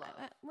Depending.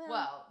 love.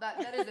 Well,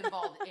 that is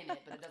involved in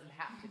it, but it doesn't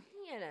have to be.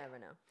 You never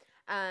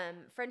know.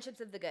 Friendships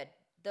of the good.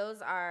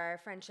 Those are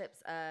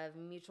friendships of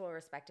mutual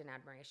respect and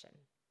admiration.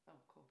 Oh,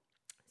 cool.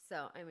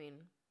 So, I mean,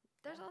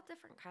 There's all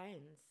different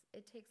kinds.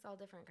 It takes all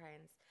different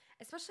kinds,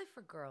 especially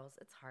for girls.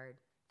 It's hard.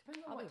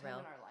 Depends on I'll what be time real.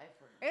 in our life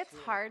we're in. It's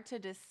hard to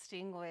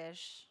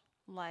distinguish,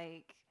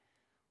 like,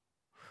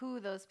 who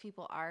those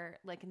people are,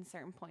 like, in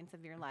certain points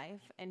of your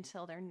life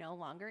until they're no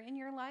longer in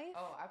your life.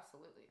 Oh,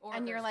 absolutely. Or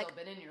And they're you're still like-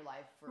 been in your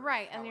life for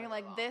Right, and you're however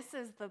like, long.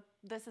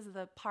 this is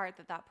the part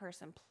that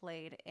person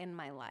played in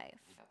my life.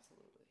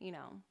 Absolutely. You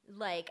know.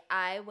 Like,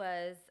 I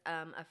was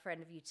a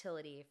friend of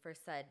utility for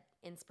said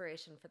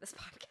inspiration for this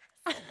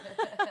podcast.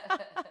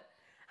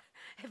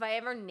 If I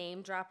ever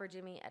name drop her,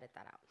 Jimmy, edit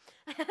that out.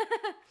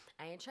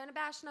 I ain't trying to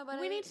bash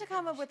nobody. We need to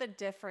come up with a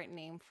different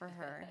name for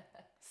her.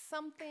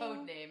 Something.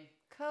 Code name.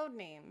 Code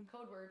name.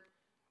 Code word.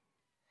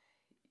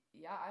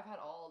 Yeah, I've had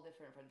all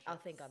different friendships.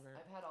 I'll think on that.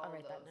 I've had I'll all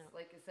write of that those. down.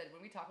 Like I said,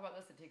 when we talk about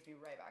this, it takes me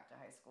right back to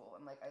high school.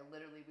 And like,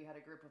 we had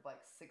a group of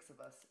like 6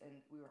 of us, and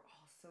we were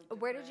all so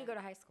different. Where did you go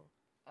to high school?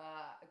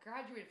 I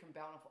graduated from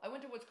Bountiful. I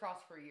went to Woods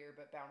Cross for a year,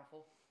 but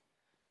Bountiful.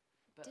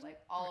 But Didn't-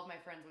 like all of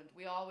my friends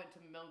we all went to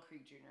Mill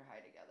Creek Junior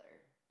High together.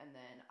 And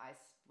then I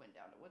went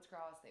down to Woods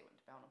Cross, they went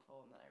to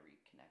Bountiful, and then I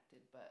reconnected.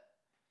 But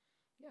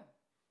yeah,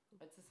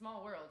 it's a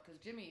small world.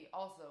 Because Jimmy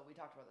also, we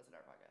talked about this in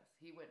our podcast,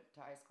 he went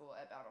to high school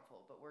at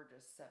Bountiful, but we're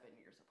just 7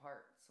 years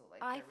apart. So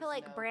like, I there feel was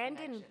like no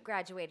Brandon connection.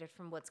 graduated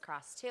from Woods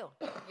Cross too.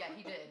 Yeah,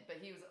 he did, but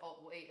he was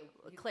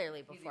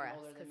Clearly he's before even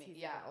us older than because me.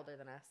 he's Yeah, even older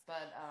than us.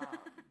 but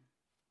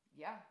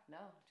yeah, no,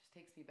 it just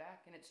takes me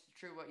back, and it's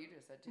true what you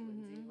just said too,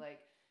 Lyndsie.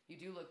 Like, you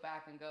do look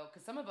back and go,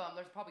 because some of them,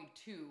 there's probably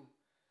 2.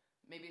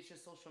 Maybe it's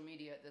just social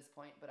media at this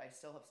point, but I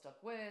still have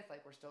stuck with.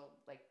 Like, we're still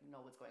like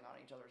know what's going on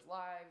in each other's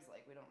lives.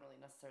 Like, we don't really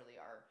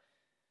necessarily are.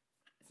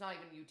 It's not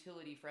even a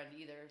utility friend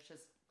either. It's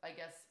just, I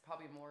guess,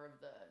 probably more of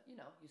the,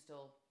 you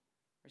still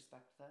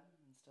respect them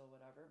and still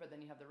whatever. But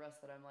then you have the rest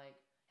that I'm like,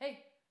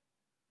 hey,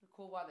 they're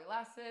cool while they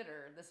lasted,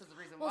 or this is the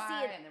reason Well,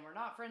 see, why, and then we're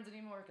not friends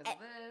anymore because of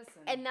this.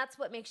 And that's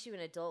what makes you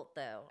an adult,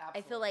 though. I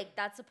feel like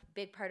that's a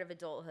big part of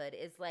adulthood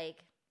is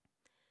like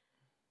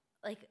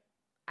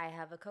I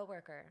have a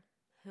coworker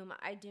whom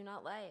I do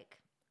not like.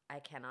 I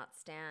cannot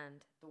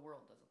stand. the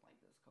world doesn't like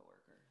this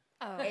coworker.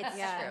 Oh, It's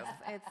yes,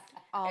 true. it's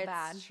all It's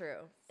bad. true.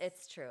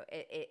 It's true.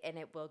 And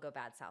it will go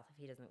bad south if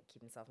he doesn't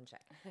keep himself in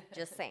check.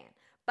 Just saying.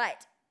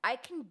 But I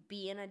can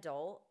be an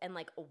adult and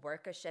like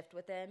work a shift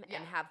with him Yeah.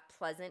 and have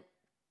pleasant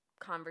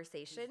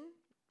conversation,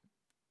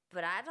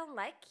 but I don't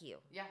like you.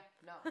 Yeah,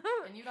 no.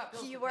 And you got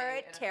bills You to are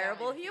pay a and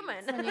terrible family to feed,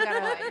 human. so When you gotta-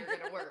 that's why you're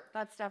gonna work.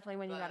 That's definitely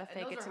when you But- gotta and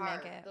fake those it to are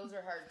make hard. it. Those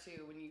are hard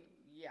too. When you,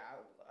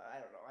 I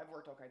don't know. I've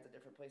worked all kinds of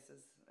different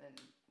places, and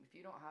if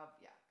you don't have,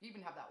 if you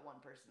even have that one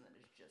person that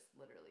is just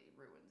literally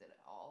ruins it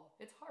all,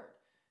 it's hard.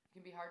 It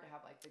can be hard to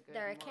have like the good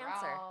They're a morale.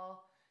 cancer.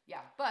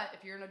 Yeah, but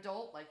if you're an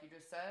adult, like you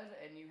just said,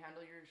 and you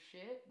handle your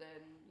shit,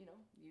 then you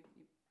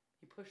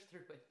push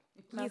through it.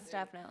 Most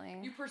definitely.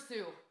 You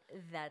pursue.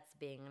 That's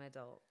being an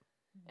adult.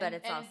 But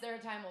it's and also their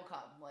time will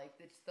come. Like,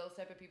 it's those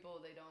type of people,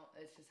 they don't.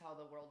 It's just how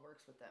the world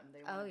works with them.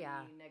 They want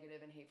to be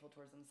negative and hateful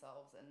towards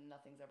themselves, and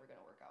nothing's ever going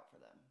to work out for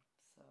them.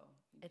 So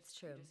It's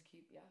true. You just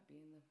keep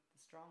being the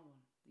strong one,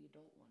 the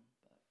adult one.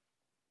 But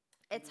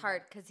it's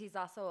hard because he's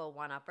also a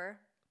one-upper.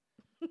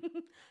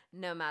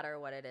 No matter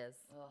what it is.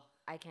 ugh.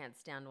 I can't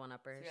stand So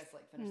one-uppers. you have to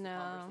like finish the No.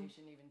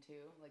 conversation even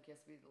too. Like, you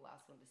have to be the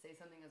last one to say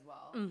something as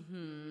well.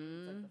 Mm-hmm.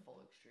 It's like the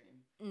full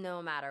extreme.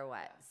 No matter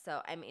what. Yeah.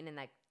 So, I mean, and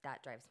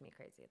that drives me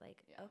crazy.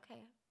 Like, Yeah.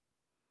 okay.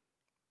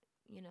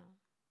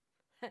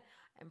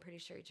 I'm pretty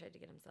sure he tried to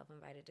get himself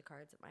invited to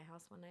cards at my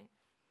house one night.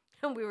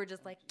 And we were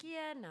just like,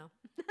 yeah, no.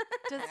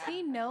 Does Yeah, he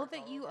I've know worked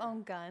that all you over.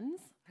 own guns?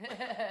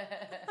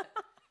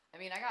 I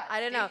mean, I got. I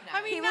don't know. steak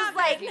knives. He not was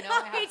like, Does he know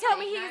I have he told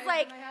me, steak he's knives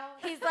like, in my house?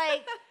 he's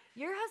like,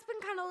 your husband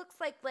kind of looks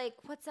like,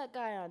 what's that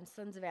guy on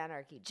Sons of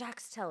Anarchy?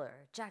 Jax Teller.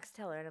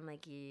 And I'm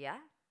like, yeah.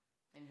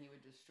 And he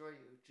would destroy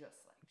you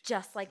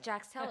Just like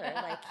Jax Teller.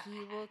 Like, he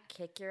will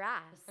kick your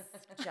ass.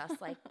 Just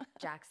like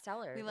Jax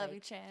Teller. We love like, you,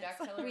 Chance. Jack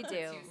Teller We puts do,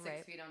 you 6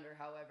 right. feet under,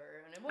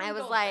 however. And it I wouldn't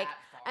was go like, that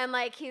far. I'm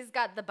like, he's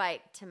got the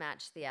bite to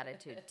match the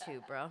attitude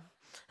too, bro.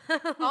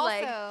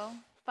 Also,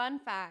 fun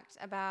fact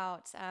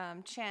about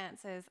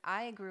Chance is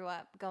I grew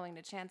up going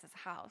to Chance's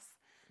house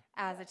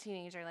as a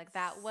teenager. Like,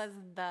 that was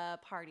the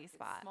party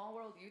spot. Small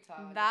world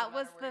Utah. it That doesn't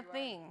was matter the where you are.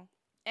 thing.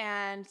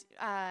 And,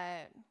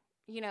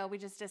 we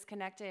just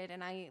disconnected,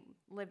 and I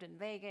lived in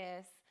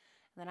Vegas.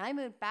 Then I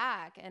moved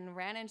back and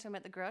ran into him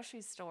at the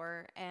grocery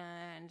store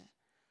and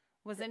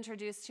was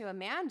introduced to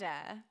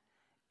Amanda.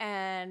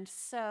 And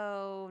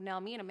so now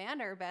me and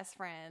Amanda are best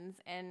friends,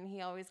 and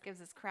he always gives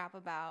us crap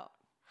about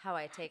How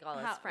I take all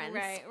his how, friends.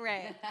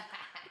 Right.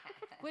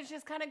 Which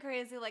is kind of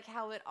crazy, like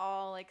how it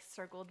all like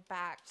circled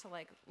back to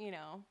like, It's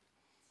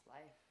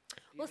life.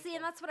 It's Well, see,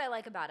 and beautiful. that's what I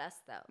like about us,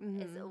 though,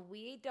 is Mhm.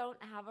 we don't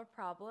have a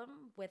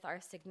problem with our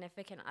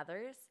significant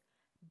others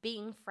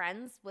being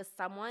friends with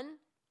someone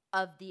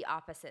of the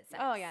opposite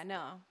sex. Oh yeah,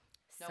 no.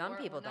 No, Some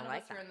we're- people none don't of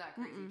like us are that. in that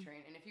crazy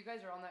train. And if you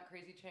guys are on that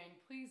crazy train,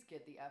 please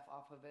get the F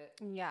off of it.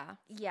 Yeah.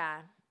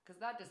 Yeah. Because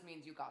that just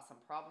means you got some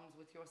problems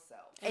with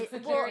yourself.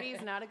 Insecurity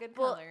is not a good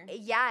Well, color.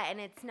 yeah, and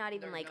it's not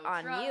even There's like no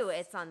on you; trust.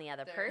 it's on the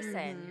other There-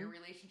 person. Your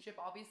relationship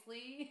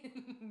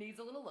obviously needs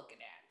a little looking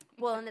at.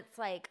 Well, and it's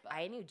like,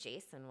 I knew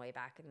Jason way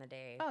back in the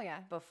day. Oh, yeah.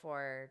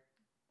 Before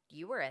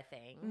you were a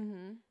thing.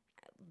 Mm-hmm.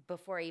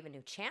 Before I even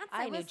knew Chance,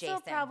 I knew was Jason.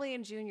 still probably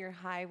in junior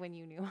high when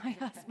you knew my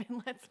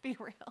husband. Let's be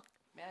real.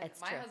 Man, It's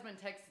my true. husband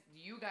texts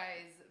you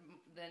guys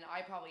than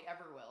I probably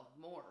ever will.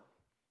 More.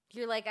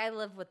 You're like, I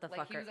live with the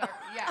Like he fucker. was our,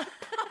 yeah.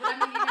 But I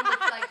mean, even with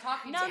like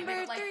talking to Number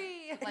him, like,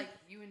 3. like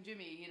you and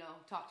Jimmy, you know,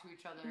 talk to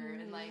each other,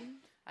 and like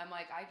I'm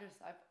like, I've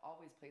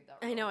always played that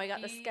role. I know, I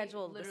got the He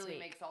schedule this literally week.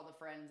 makes all the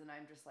friends, and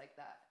I'm just like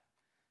that.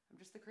 I'm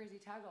just the crazy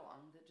tag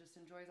along that just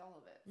enjoys all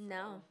of it. So.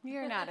 No.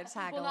 You're not a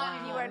tag Well,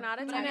 along. You are not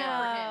a But tag I meant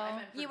along. for him. I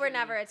meant for You were Jimmy.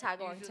 never a tag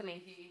along to Usually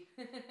me.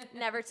 he-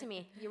 Never to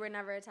me. You were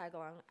never a tag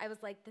along. I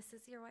was like, this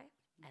is your wife?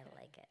 I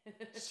like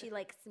it. She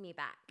likes me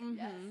back.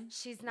 Yes.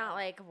 She's not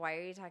like, why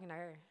are you talking to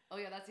her? Oh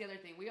yeah, that's the other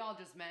thing. We all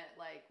just met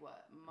like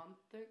what, a month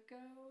ago?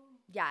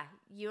 Yeah,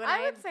 you and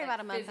I would Like, say about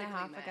a month and a physically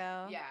half met.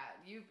 ago. Yeah,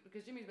 you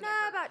because Jimmy's been No,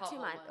 there for a about 2 couple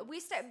months. We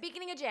start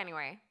beginning of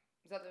January.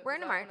 We're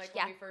in in March, Like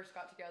yeah. when we first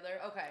got together.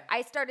 Okay.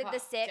 I started Wow,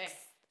 the dang, 6th.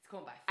 It's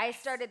going by. I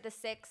fast. started the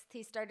 6th.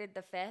 He started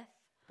the 5th.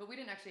 But we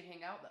didn't actually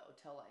hang out though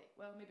till like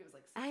maybe it was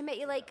like. 6 I met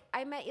you weeks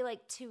ago.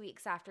 like 2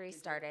 weeks after he Did you?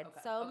 started. Okay,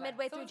 So okay.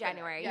 midway So through it's been there.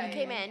 January, Yeah, you yeah,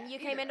 came yeah, in. yeah. You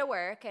Either came way. into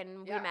work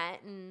and Yeah. we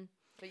met. And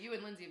But you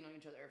and Lyndsie have known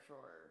each other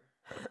for.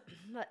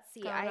 let's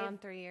see, Going on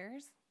 3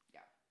 years.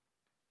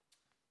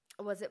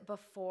 was it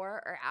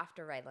before or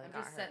after Rylan I'm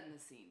got just hurt? setting the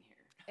scene here.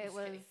 It Just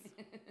was-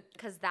 kidding.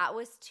 Because that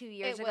was 2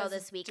 years It ago was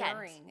this weekend.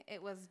 During.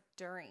 It was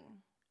during.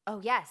 Oh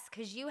yes,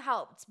 because you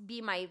helped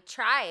be my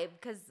tribe.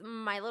 Because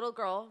my little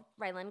girl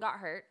Rylan got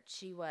hurt.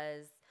 She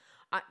was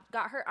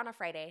got hurt on a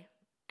Friday,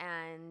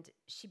 and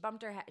she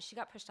bumped her head. She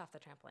got pushed off the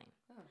trampoline.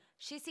 Oh.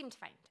 She seemed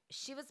fine.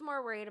 She was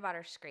more worried about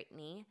her scraped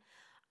knee.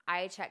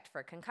 I checked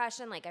for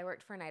concussion. Like I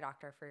worked for an eye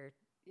doctor for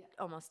Yeah.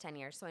 almost 10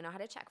 years, so I know how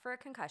to check for a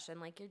concussion,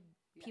 like your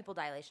Yeah. pupil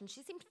dilation.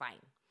 She seemed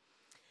fine.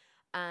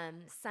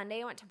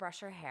 Sunday I went to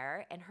brush her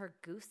hair, and her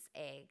goose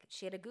egg,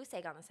 she had a goose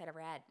egg on the side of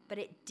her head, but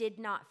it did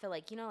not feel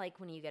like, you know, like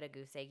when you get a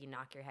goose egg, you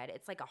knock your head,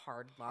 it's like a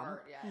hard lump.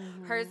 Hard, yeah.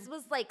 Hers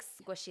was like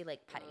squishy,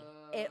 like putty.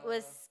 It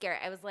was Uh. scary.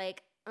 I was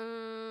like,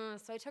 so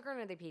I took her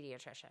to the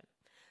pediatrician.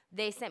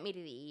 They sent me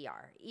to the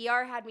ER.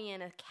 ER had me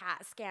in a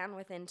CAT scan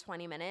within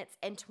 20 minutes,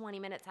 and 20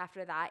 minutes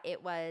after that,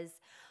 it was,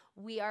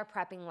 we are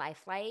prepping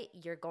Lifelight.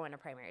 You're going to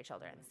Primary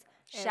Children's.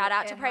 It- Shout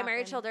out to it Primary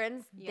happened.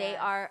 Children's. They Yes.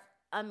 are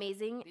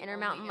amazing. The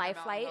Intermountain only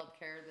Lifelight.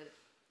 healthcare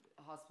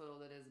hospital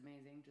that is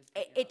amazing. Just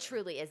It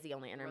truly is the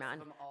only The rest of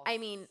Intermountain. them all I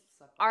mean,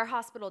 suck our dick.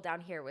 hospital down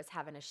here was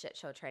having a shit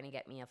show trying to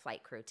get me a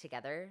flight crew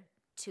together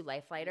to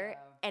Lifelighter. Yeah.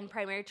 And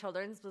Primary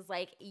Children's was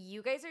like,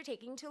 you guys are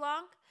taking too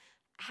long.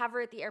 Have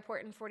her at the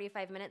airport in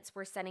 45 minutes.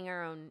 We're sending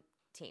our own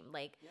team.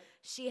 Like, Yep.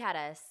 she had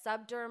a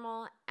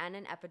subdermal and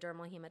an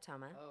epidermal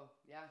hematoma. Oh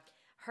yeah.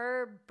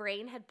 Her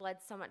brain had bled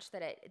so much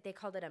that they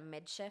called it a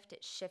midshift.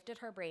 It shifted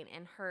her brain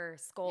and her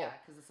skull. Yeah,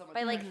 because so much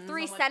By, like, so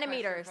 3 much pressure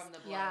centimeters. From the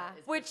blood Yeah.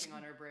 is Which pushing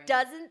on her brain.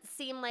 Doesn't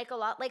seem like a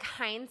lot. Like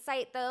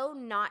hindsight, though,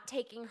 not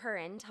taking her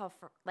in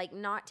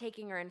not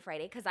taking her in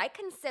Friday, because I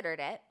considered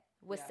it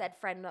with Yeah. said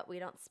friend that we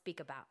don't speak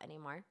about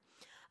anymore.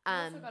 You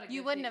also gotta you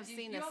give wouldn't things- have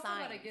seen you the also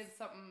gotta signs. give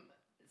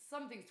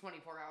something's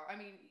 24 hours. I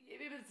mean,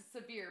 if it's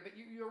severe, but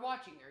you're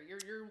watching her,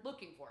 you're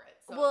looking for it.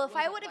 So well, it if I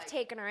wasn't would have like-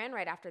 taken her in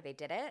right after they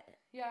did it,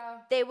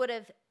 yeah. they would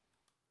have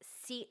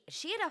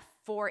she had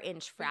a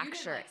 4-inch But you didn't,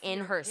 fracture like, see in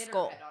her her hit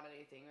skull. head on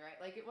anything, right?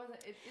 Like it wasn't.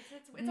 It's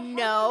a hard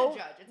No, one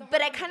to judge. It's a hard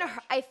but I one to kind of judge.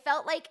 I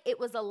felt like it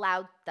was a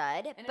loud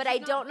thud, And but she's I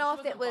not- don't know she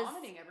if it wasn't was.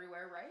 vomiting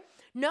everywhere, right?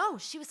 No,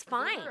 she was 'Cause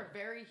those fine. are a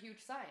very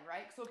huge sign,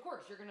 right? So of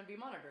course you're gonna be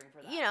monitoring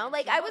for that. You know, and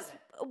like she I was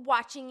wasn't.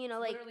 watching, you know,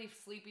 like Literally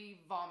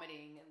sleepy,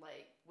 vomiting, and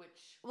like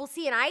which. well,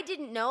 see, and I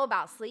didn't know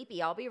about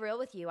Sleepy. I'll be real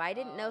with you. I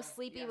didn't know Oh,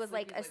 Sleepy yeah, was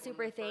like Sleepy's, a one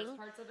super of the first thing.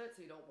 Parts of it,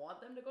 so you don't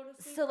want them to go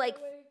to sleep. So, right like,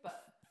 away,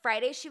 but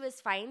Friday she was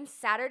fine.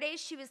 Saturday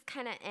she was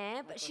kind of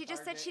but Like she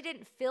just said she lethargic.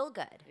 didn't feel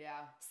good.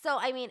 yeah, So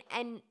I mean,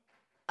 and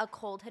a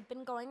cold had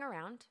been going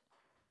around.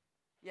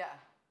 yeah.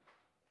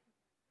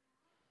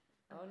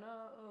 Oh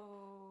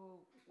no,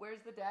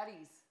 where's the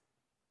daddies?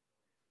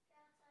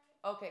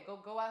 Okay,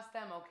 go ask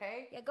them.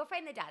 Okay. Yeah, go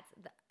find the dads.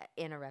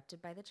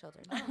 Interrupted by the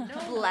children.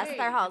 No Bless way.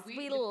 their hearts. Did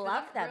We did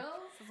love that them. Real,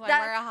 This is why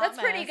we're a hot That's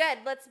pretty mess.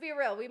 good. Let's be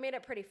real. We made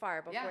it pretty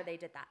far before Yeah. they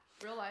did that.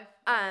 real life.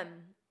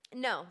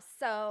 No.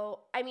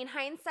 So, I mean,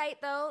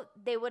 hindsight though,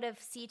 they would have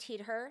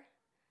CT'd her.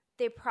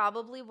 They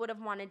probably would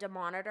have wanted to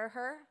monitor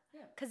her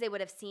Yeah. because they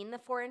would have seen the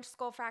 4-inch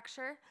skull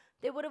fracture.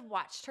 They would have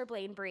watched her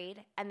brain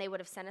bleed, and they would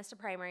have sent us to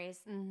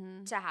primaries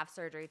to have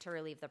surgery to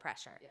relieve the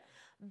pressure. Yeah.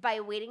 By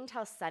waiting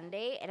till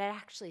Sunday, it had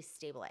actually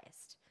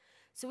stabilized.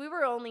 So we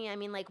were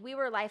we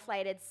were life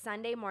lighted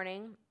Sunday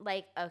morning,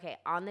 like, okay,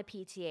 on the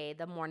PTA,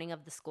 the morning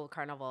of the school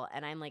carnival.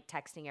 And I'm like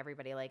texting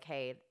everybody, like,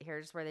 hey,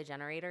 here's where the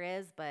generator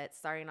is, but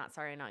sorry, not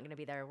going to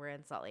be there. We're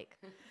in Salt Lake.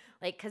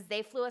 Like, because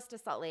they flew us to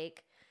Salt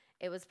Lake.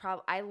 It was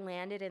I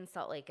landed in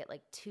Salt Lake at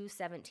like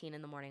 2:17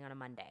 in the morning on a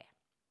Monday.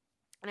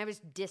 And I was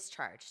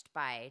discharged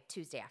by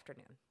Tuesday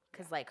afternoon.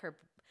 Because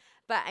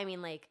but I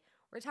mean, like,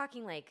 we're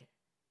talking like,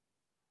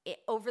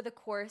 over the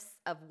course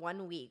of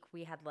 1 week,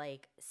 we had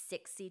like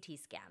 6 CT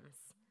scans.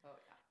 Oh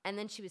yeah. And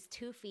then she was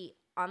 2 feet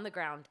on the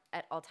ground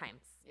at all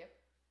times. Yep.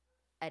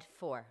 at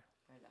 4.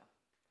 I know.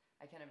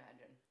 I can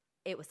imagine.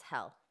 It was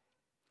hell.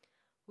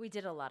 We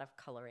did a lot of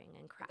coloring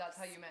and But crafts. that's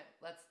how you met.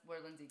 That's where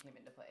Lyndsie came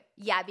into play.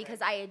 Yeah, because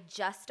Right. I had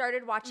just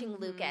started watching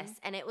Lucas,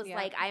 and it was Yeah.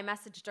 like I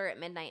messaged her at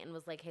midnight and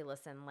was like, "Hey,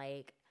 listen,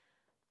 like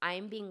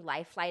I'm being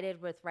life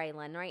flighted with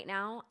Rylan right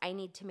now. I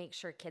need to make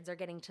sure kids are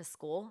getting to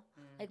school.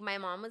 Like my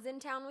mom was in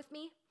town with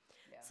me,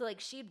 Yeah. so like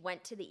she'd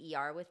went to the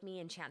ER with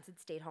me, and Chance had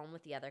stayed home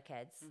with the other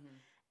kids,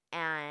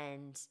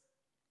 and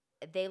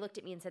they looked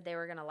at me and said they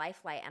were gonna life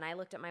flight, and I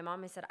looked at my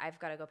mom and said, I've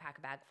got to go pack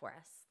a bag for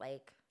us,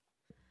 like."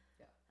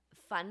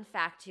 Fun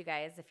fact, you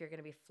guys, if you're going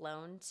to be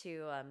flown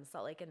to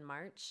Salt Lake in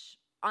March,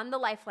 on the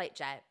Life Flight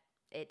jet,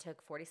 it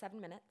took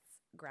 47 minutes,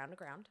 ground to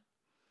ground.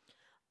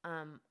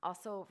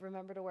 Also,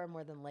 remember to wear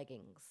more than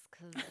leggings,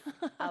 because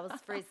I was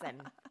freezing.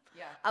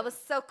 Yeah. I was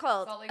so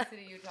cold. Salt Lake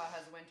City, Utah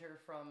has winter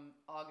from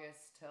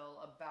August till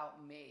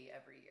about May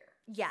every year.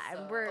 Yeah, So-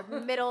 and we're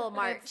middle of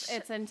March.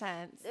 It's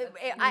intense. That's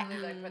I-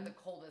 literally like the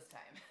coldest time.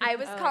 I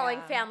was Oh, calling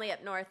yeah. family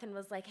up north and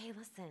was like, "Hey,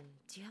 listen,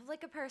 do you have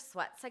like a pair of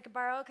sweats I could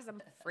borrow? Because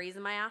I'm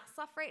freezing my ass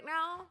off right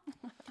now."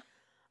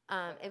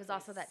 It was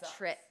also that sucks.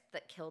 trip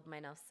that killed my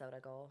no soda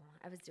goal.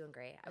 I was doing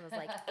great. I was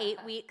like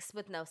 8 weeks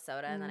with no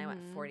soda, and then I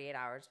went 48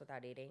 hours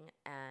without eating.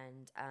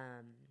 And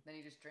Then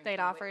you just drink. They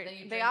your offered then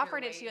you they drink your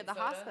offered it to weight you at in the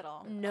soda?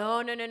 hospital.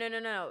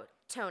 no.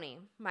 Tony,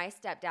 my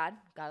stepdad,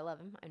 gotta love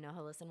him. I know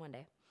he'll listen one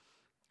day.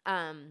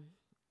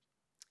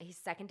 He's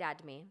second dad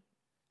to me.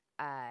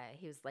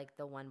 He was like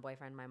the one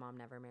boyfriend my mom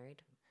never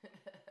married,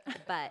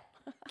 but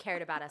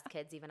cared about us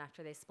kids even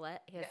after they split.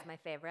 He was my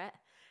favorite.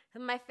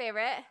 My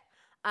favorite.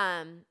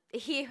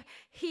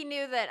 He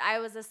knew that I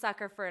was a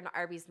sucker for an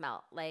Arby's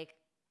melt, like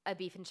a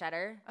beef and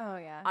cheddar Oh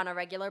yeah. on a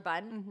regular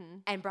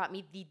bun, and brought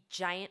me the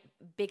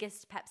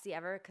biggest Pepsi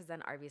ever, because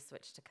then Arby's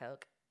switched to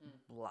Coke.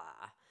 Blah.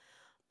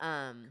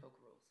 Coke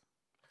rules.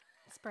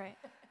 Sprite.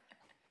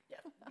 Yeah.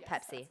 Yes,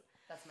 Pepsi.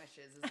 That's my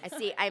shiz. I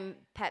see. I'm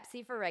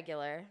Pepsi for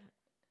regular.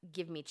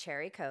 Give me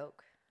cherry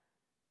Coke.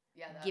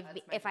 Yeah. Give that's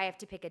me my if I jam. have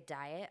to pick a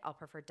diet, I'll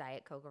prefer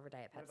Diet Coke over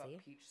Diet What Pepsi.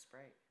 about peach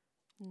Sprite?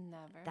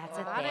 Never.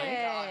 That's heard a of thing. My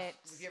gosh. it.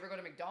 If you ever go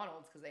to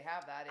McDonald's, because they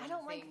have that. I in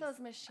don't like things.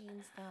 those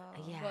machines though.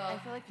 Yeah. Well, I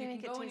feel like they you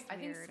make can it go taste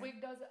I think weird. Swig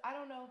does it. I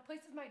don't know.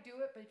 Places might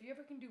do it, but if you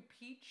ever can do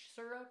peach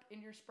syrup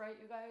in your Sprite,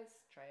 you guys,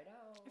 try it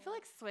out. I feel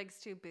like Swig's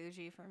too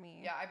bougie for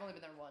me. Yeah, I've only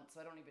been there once, so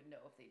I don't even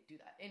know if they do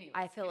that. Anyway,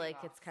 I feel like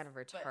it's kind of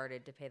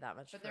retarded to pay that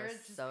much But for there a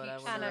is just soda.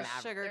 peach when And a you're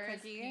an sugar There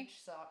is cookie. peach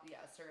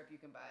syrup you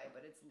can buy,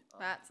 but it's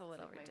That's a it's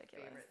little like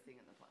ridiculous. My favorite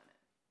thing on the planet,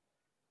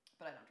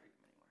 but I don't drink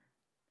them anymore.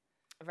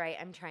 Right,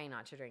 I'm trying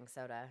not to drink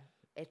soda.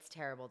 It's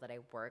terrible that I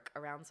work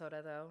around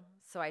soda though,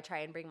 so I try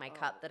and bring my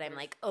cup that I'm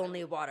there's- like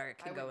only water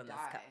I can go would in this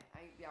die. cup.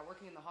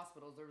 Working in the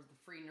hospitals, there was the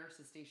free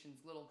nurses stations,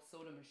 little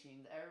soda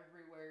machines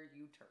everywhere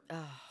you turn.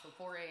 Ugh. So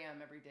 4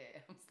 a.m. every day,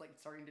 I was like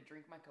starting to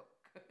drink my Coke.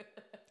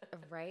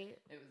 Right?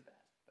 It was bad,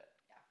 but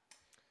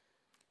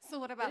yeah. So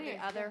what about Anyway,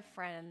 the other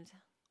friend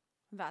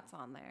that's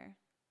on there?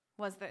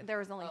 There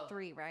was only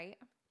 3, right?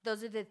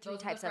 Those are the three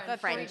Those are types the of The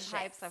 3 friendships.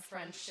 types of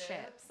Friendships.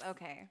 friendships.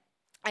 Okay.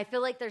 I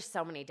feel like there's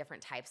so many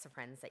different types of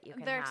friends that you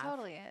can There have.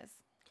 totally is.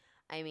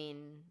 I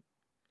mean,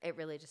 it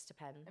really just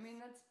depends. I mean,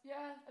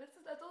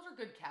 those are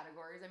good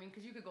categories. I mean,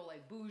 because you could go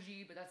like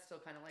bougie, but that's still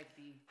kind of like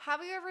the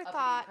Have you ever uppity,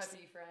 thought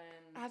puppy friend.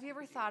 Have you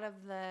ever could do thought of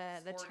the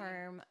sporty.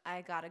 term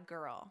 "I got a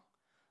girl"?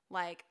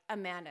 Like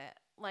Amanda,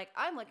 like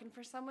I'm looking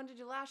for someone to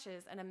do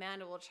lashes, and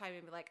Amanda will chime in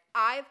and be like,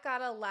 "I've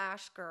got a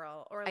lash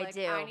girl," or I like,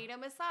 do. "I need a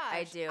massage."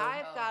 I do.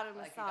 I've got a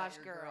like you got massage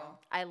your girl.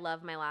 I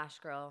love my lash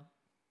girl,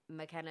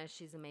 McKenna.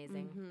 She's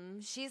amazing. Mm-hmm.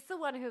 She's the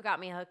one who got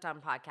me hooked on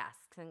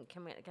podcasts.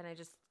 Can I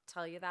just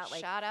tell you that?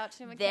 Like, Shout out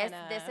to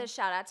McKenna. This is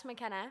shout out to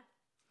McKenna.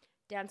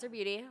 Dancer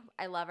Beauty.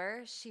 I love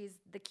her. She's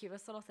the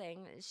cutest little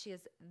thing. She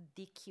is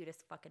the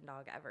cutest fucking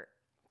dog ever.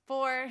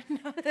 for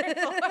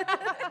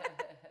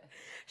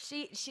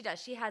She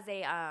does. She has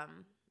a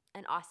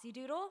an Aussie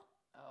Doodle.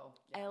 Oh,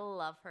 I yeah.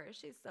 love her.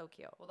 She's so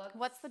cute. Well, that's,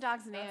 what's the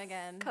dog's name that's-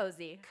 again?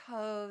 Cozy.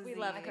 Cozy. We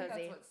love I think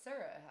Cozy. that's what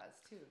Sarah has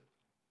too.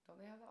 Don't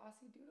they have the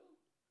Aussie Doodle?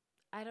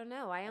 I don't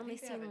know. I only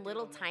think they have seen a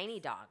little doodle tiny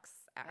mix. dogs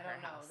at I her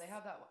don't know. house. They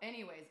have that one.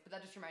 Anyways, but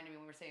that just reminded me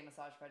when we were saying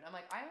massage friend. I'm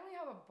like, I only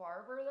have a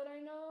barber that I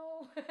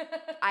know.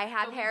 I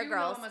have But we hair do know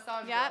girls. a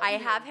massage Yeah, girl, I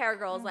too. have hair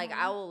girls. Like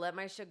I will let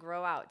my shit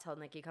grow out till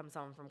Nikki comes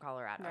home from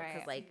Colorado. Right.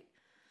 Because like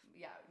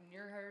Yeah,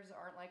 your hairs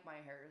aren't like my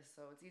hairs,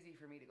 so it's easy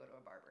for me to go to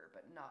a barber,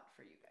 but not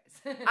for you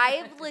guys.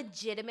 I've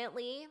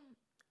legitimately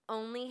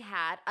only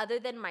had, other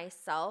than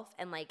myself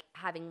and like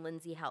having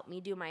Lyndsie help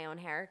me do my own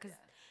hair,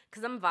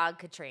 because I'm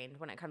vodka trained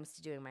when it comes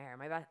to doing my hair.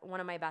 One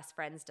of my best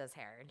friends does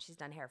hair, and she's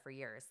done hair for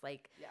years.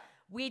 Like Yeah.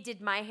 we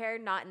did my hair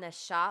not in the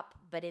shop,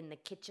 but in the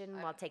kitchen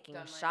while I've taking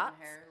done my own shots.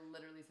 hair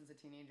literally since a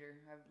teenager.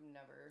 I've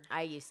never.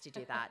 I used to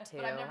do that too.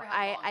 But I've never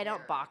had long I don't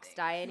hair or box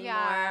anything. dye anymore.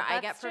 Yeah, I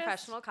get that's just-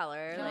 professional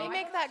color. Can No, we I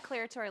make don't- that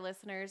clear to our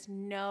listeners?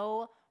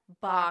 No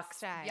box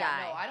dye. Yeah,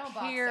 dye. no, I don't box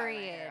dye my hair.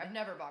 Period. I've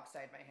never box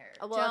dyed my hair.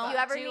 Well, if Don't you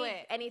ever do need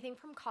it. anything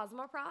from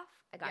Cosmoprof,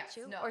 I got Yes,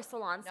 you. no. Or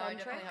Salon No, I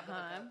Centric. definitely have to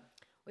look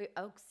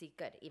Huh? up. See,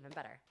 good, even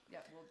better. Yeah,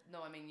 well,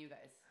 no, I mean you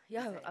guys. Yo,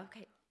 Just saying.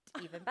 okay.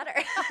 even better.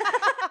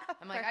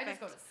 I'm like, I just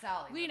go to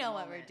Sally's. We at the know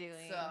what we're moment,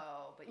 doing.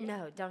 So, but yeah.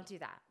 No, don't do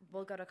that.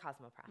 We'll go to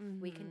Cosmoprof.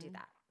 We can do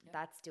that. Yep.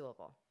 That's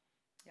doable.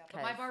 Yeah,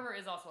 but my 'Cause- barber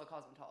is also a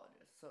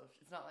cosmetologist, so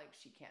it's not like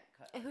she can't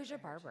cut. Who's your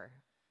my hair. barber?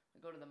 I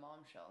go to the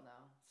Mom Shell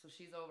now. So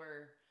she's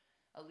over,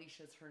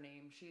 Alicia's her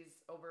name. She's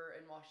over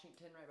in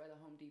Washington right by the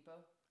Home Depot.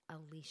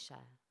 Alicia.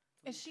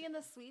 Is she in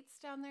the suites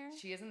down there?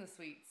 She is in the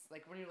suites.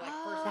 Like when you like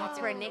Oh, first That's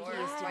walk where in the Nikki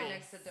door, used to right be.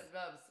 next to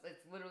Dove's.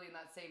 It's literally in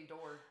that same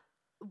door.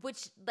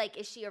 Which, like,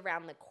 is she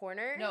around the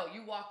corner? No,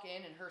 you walk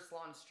in and her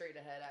salon's straight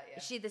ahead at you.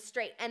 Is she the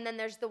straight? And then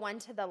there's the one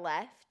to the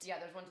left? Yeah,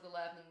 there's one to the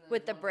left and then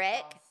With the one brick?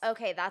 across.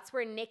 Okay, that's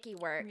where Nikki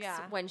works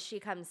Yeah. when she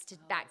comes to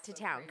Oh, back to that's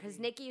so town. Because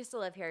crazy. Nikki used to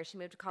live here. She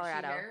moved to Is she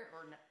Colorado. here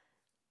or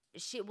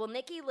no?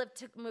 Nikki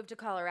moved to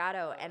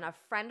Colorado, and a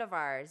friend of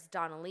ours,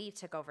 Donna Lee,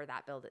 took over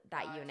that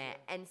Gotcha. unit.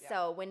 And Yeah.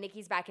 so when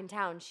Nikki's back in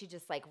town, she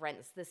just like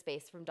rents the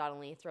space from Donna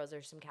Lee, throws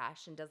her some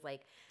cash, and does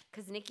like,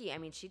 because Nikki, I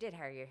mean, she did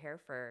your hair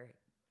for,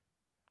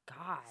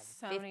 God,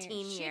 So many-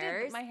 15 She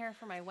years. did my hair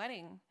for my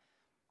wedding.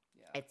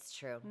 Yeah. It's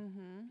true.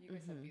 Mm-hmm. You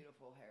guys have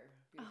beautiful hair.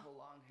 Beautiful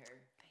long hair.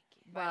 Thank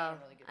you. But Well,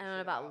 don't really give a I don't know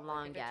shit about like,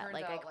 long if it yet. turns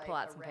Like, I out, could pull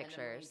out a some randomly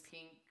pictures.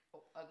 Pink,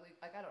 ugly.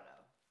 Like I don't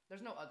know.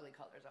 There's no ugly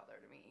colors out there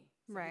to me.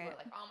 Some Right. People are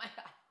like, oh my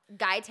god.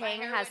 Guy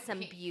Tang hair has went some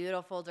pink.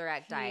 beautiful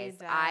direct He dyes.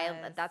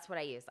 does. That's what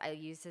I use. I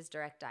use his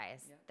direct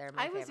dyes. Yeah. They're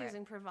my I was favorite.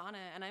 using Pravana,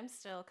 and I'm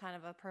still kind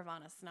of a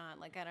Pravana snot.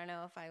 Like, I don't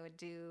know if I would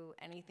do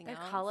anything Their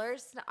else.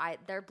 colors,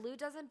 their blue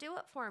doesn't do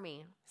it for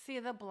me. See,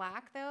 the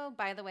black, though,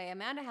 by the way,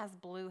 Amanda has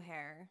blue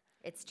hair.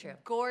 It's true.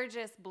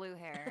 Gorgeous blue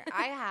hair.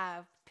 I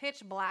have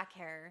pitch black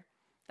hair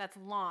that's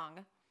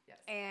long. Yes.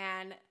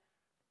 And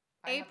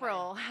I have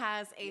April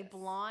has a Yes.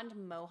 blonde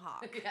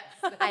mohawk.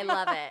 Yes. I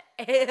love I'm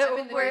in it. the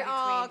We're in-between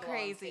all blonde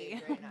crazy.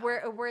 stage right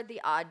now. we're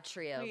the odd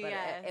trio, but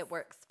Yes. it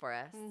works for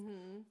us.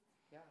 Mm-hmm.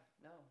 Yeah.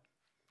 No.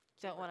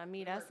 Don't want to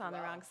meet We us work on the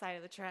well. wrong side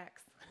of the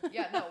tracks.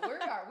 Yeah, no,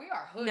 we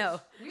are hood. No.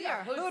 We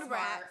are hood hood smart.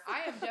 rats. I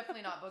am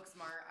definitely not book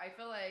smart. I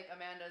feel like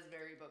Amanda's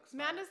very book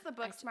smart. Amanda's the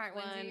book smart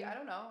Lyndsie, one. I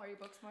don't know. Are you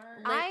book smart?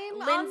 I'm on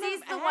the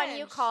Lindsay's the one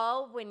you edge.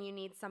 call when you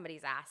need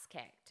somebody's ass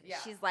kicked. Yeah.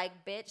 She's like,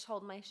 bitch,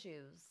 hold my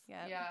shoes.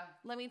 Yep. Yeah.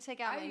 Let me take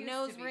out I my used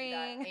nose to be ring.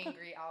 that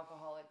angry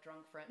alcoholic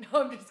drunk friend.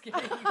 No, I'm just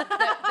kidding.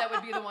 that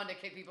would be the one to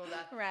kick people to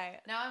death. Right.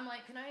 Now I'm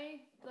like, can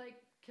I like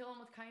kill him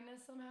with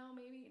kindness somehow?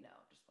 Maybe no,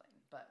 just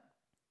playing.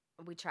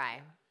 We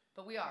try.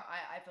 But we are.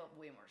 I feel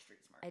way more street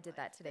smart. I did like,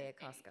 that today at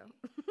than Costco.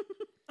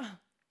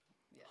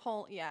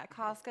 anything.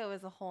 Costco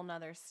is a whole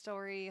nother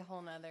story,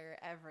 whole nother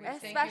everything.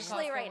 Thank you,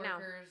 Especially Costco right now.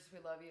 workers. We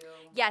love you.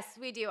 Yes,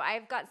 we do.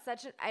 I've got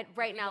such a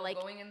right now, People like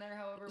going in there,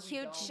 however, we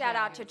huge don't shout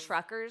out to use.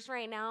 truckers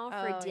right now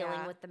for Oh, dealing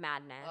yeah. with the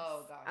madness.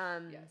 Oh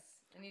gosh, yes.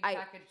 Any I-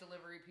 package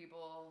delivery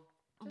people,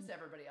 just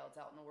everybody else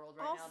out in the world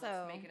right now Also-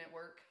 that's making it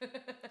work.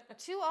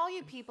 To all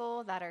you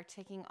people that are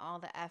taking all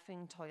the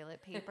effing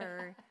toilet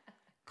paper,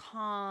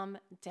 calm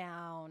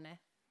down.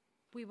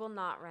 We will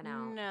not run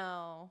out.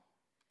 No.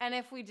 And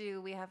if we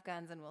do, we have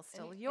guns and we'll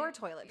steal And- your and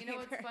toilet You paper. know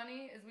what's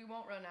funny is we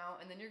won't run out,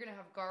 and then you're gonna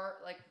have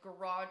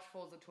garage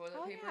fulls of toilet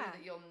Oh, paper yeah.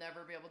 that you'll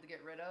never be able to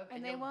get rid of, And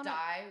and they you'll won't-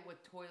 die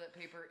with toilet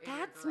paper in your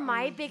That's garage.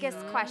 my biggest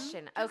So,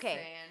 question. just Okay,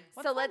 saying.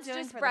 What's so that let's doing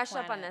just for the brush up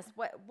on planet? this.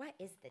 What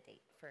is the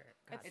date for?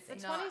 God's It's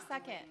sake? the not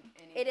 22nd. doing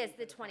It anything is for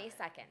the planet.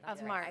 22nd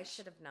Of right. I March.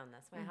 should have known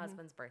this. My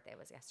husband's birthday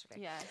was yesterday.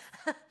 Yes.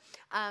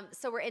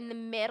 So we're in the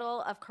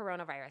middle of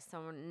coronavirus, so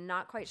we're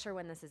not quite sure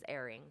when this is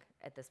airing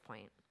at this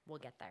point. We'll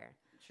get there.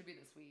 It should be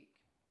this week.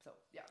 So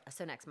yeah.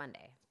 So next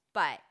Monday.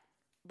 But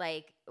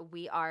like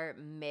we are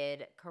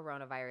mid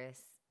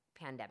coronavirus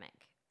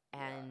pandemic,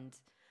 and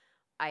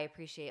I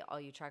appreciate all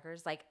you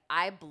truckers. Like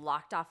I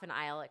blocked off an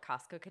aisle at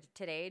Costco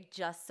today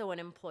just so an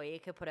employee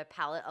could put a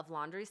pallet of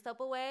laundry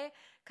soap away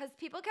because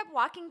people kept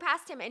walking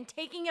past him and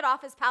taking it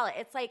off his pallet.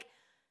 It's like,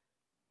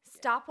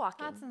 stop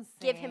walking. That's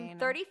Give him insane.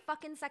 30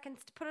 fucking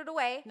seconds to put it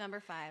away. Number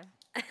 5.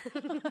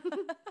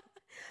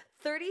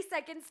 30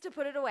 seconds to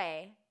put it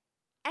away.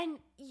 And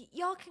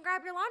y'all can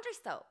grab your laundry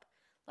soap.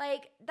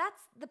 Like,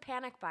 that's the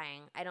panic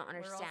buying. I don't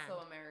understand. We're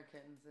also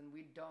Americans, and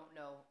we don't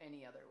know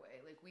any other way.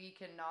 Like, we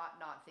cannot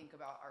not think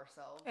about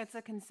ourselves. It's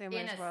a consumer's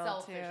in a world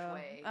selfish too.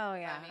 way. Oh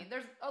yeah. I mean,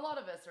 there's a lot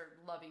of us are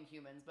loving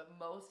humans, but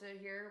most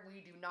of here we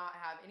do not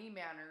have any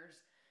manners.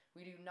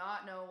 We do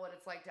not know what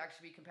it's like to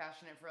actually be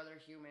compassionate for other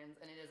humans,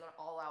 and it is an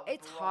all-out.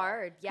 It's brawl.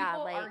 hard, yeah,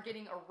 People are like-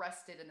 getting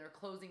arrested, and they're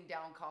closing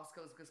down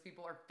Costco's because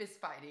people are fist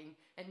fighting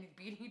and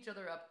beating each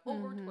other up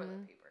over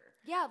toilet paper.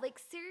 Yeah, like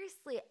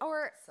seriously.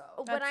 Or So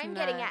what That's I'm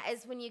getting at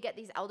nuts. is when you get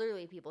these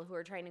elderly people who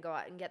are trying to go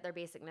out and get their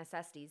basic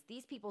necessities,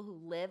 these people who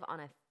live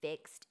on a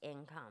fixed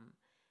income,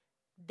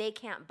 they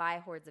can't buy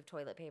hordes of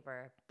toilet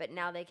paper, but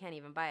now they can't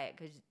even buy it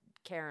because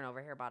Karen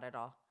over here bought it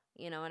all.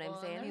 You know what I'm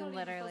Well, saying? and You they're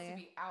not even literally-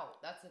 supposed to be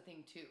out. That's the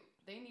thing too.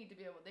 They need to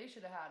be able. They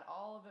should have had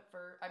all of it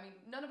for. I mean,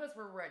 none of us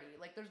were ready.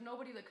 Like, there's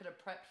nobody that could have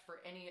prepped for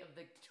any of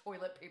the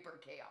toilet paper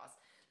chaos.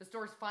 The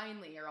stores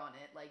finally are on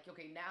it. Like,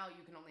 okay, now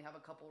you can only have a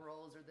couple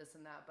rolls or this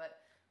and that,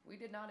 but we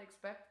did not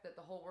expect that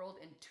the whole world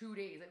in 2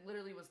 days. It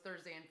literally was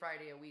Thursday and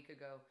Friday a week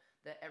ago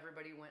that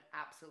everybody went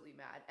absolutely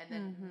mad, and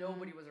then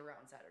nobody was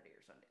around Saturday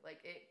or Sunday. Like,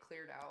 it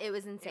cleared out. It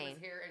was It insane.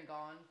 was here and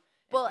gone.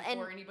 Well, before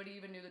and anybody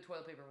even knew the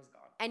toilet paper was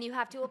gone. And you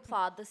have to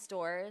applaud the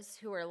stores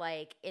who are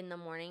like in the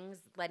mornings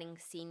letting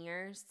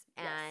seniors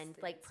and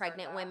they like did start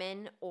pregnant that.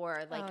 women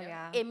or like Oh,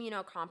 yeah.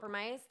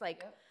 immunocompromised.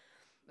 Like, Yep.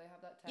 They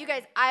have that tag. you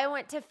guys, I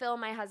went to fill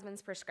my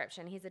husband's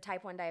prescription. He's a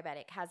type 1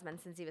 diabetic, has been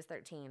since he was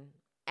 13.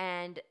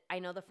 And I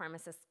know the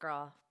pharmacist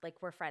girl. Like,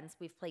 we're friends.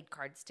 We've played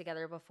cards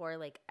together before.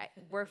 Like,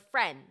 we're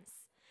friends.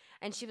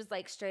 And she was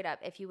like, straight up,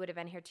 if you would have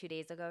been here 2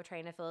 days ago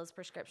trying to fill his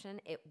prescription,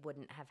 it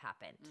wouldn't have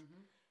happened.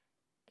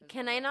 Mm-hmm.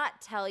 Can I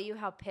not tell you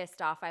how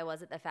pissed off I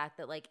was at the fact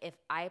that, like, if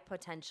I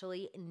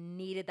potentially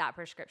needed that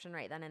prescription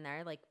right then and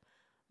there, like,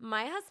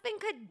 my husband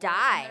could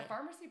die. And the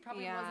pharmacy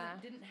probably Yeah.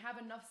 didn't have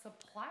enough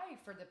supply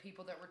for the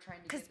people that were trying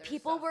to Because get their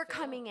people stuff were filled.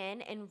 coming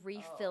in and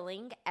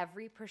refilling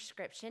every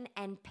prescription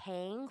and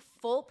paying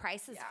full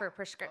prices Yeah. for a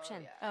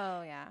prescription.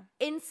 Oh, yeah.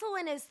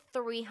 Insulin is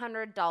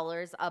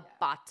 $300 a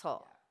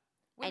bottle.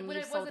 And when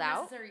you it sold wasn't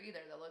out? necessary either,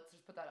 though. Let's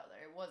just put that out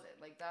there. It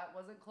wasn't. Like, that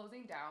wasn't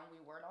closing down.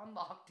 We weren't on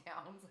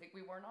lockdowns. Like,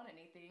 we weren't on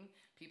anything.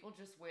 People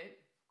just went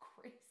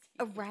crazy.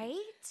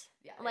 Right?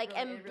 Yeah. Like, it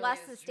really and bless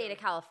the is state true. of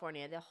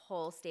California. The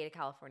whole state of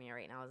California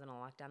right now is in a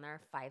lockdown. There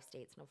are 5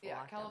 states in a full Yeah,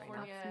 lockdown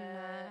California, right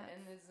now.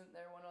 and isn't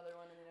there one other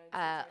one in the United States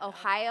right now?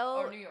 Ohio,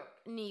 Or New York.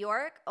 New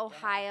York,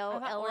 Ohio, I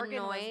thought Oregon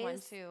Illinois. was one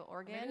too.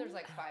 Oregon? Maybe there's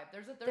like 5.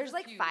 There's a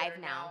like few 5 that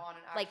are now. on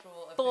an Like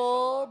actual official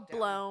full lockdown.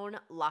 blown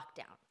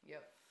lockdown.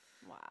 Yep.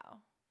 Wow.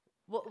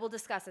 We'll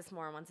discuss this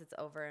more once it's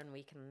over and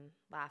we can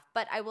laugh.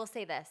 But I will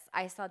say this.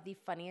 I saw the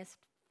funniest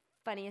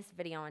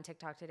video on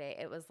TikTok today.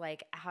 It was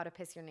like how to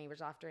piss your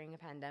neighbors off during a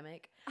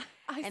pandemic.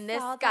 And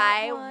this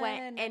guy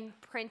went and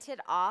printed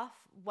off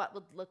what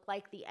would look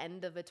like the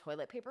end of a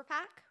toilet paper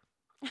pack.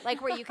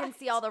 Like where you can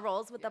see all the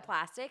rolls with the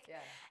plastic. Yeah.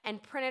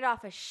 And printed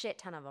off a shit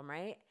ton of them,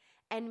 right?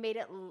 And made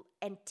it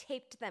and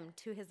taped them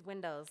to his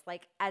windows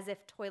like as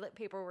if toilet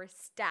paper were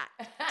stacked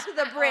to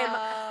the brim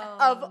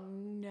of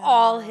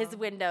all his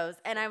windows.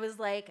 And I was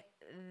like,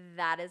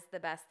 that is the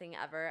best thing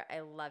ever.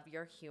 I love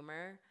your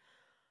humor.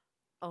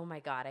 Oh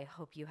my God, I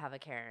hope you have a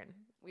Karen.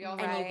 We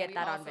also, And you get we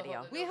that on also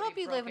video. that We nobody hope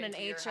you broke live in an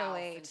into your HOA house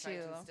and tried too.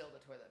 to steal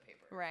the toilet paper.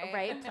 Right.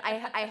 Right?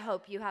 I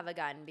hope you have a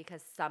gun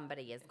because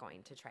somebody is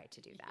going to try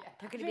to do that. Yeah.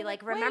 They're going to be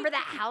like, remember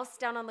that house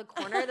down on the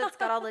corner that's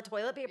got all the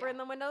toilet paper in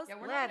the windows? Yeah,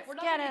 we're Let's not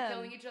get gonna be 'em.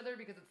 killing each other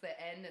because it's the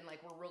end and like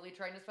we're really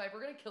trying to survive.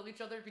 We're gonna kill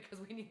each other because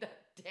we need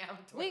that damn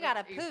toilet We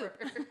gotta paper.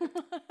 poop.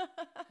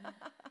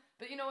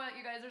 But you know what,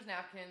 you guys? There's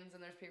napkins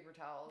and there's paper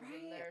towels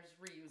Right. and there's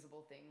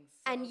reusable things.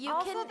 And you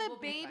also, can- the we'll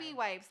be baby fine.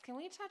 wipes. Can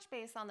we touch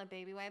base on the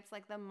baby wipes?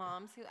 Like the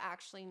moms who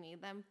actually need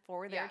them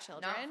for their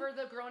children. Not for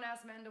the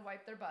grown-ass men to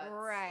wipe their butts.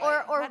 Right.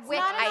 Or That's with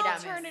not an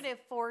items. alternative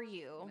for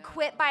you. No.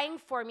 Quit buying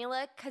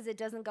formula because it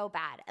doesn't go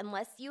bad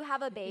unless you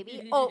have a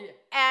baby. Oh,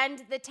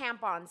 and the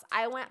tampons.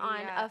 I went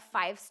on Yeah. a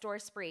 5-store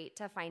spree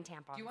to find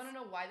tampons. Do you want to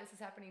know why this is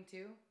happening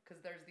too? Because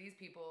there's these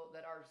people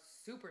that are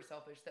super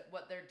selfish that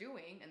what they're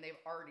doing, and they've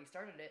already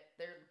started it,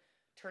 they're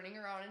turning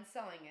around and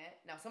selling it.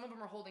 Now, some of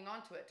them are holding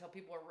on to it till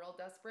people are real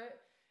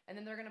desperate, and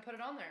then they're going to put it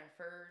on there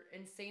for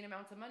insane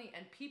amounts of money,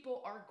 and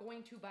people are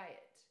going to buy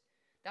it.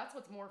 That's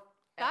what's more...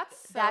 That's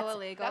so That's-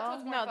 illegal. that's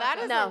what's more No, fucked that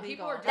up. is No, illegal.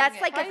 people are doing That's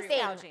it like a everywhere.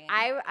 thing. Gouging.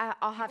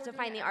 I'll have People to are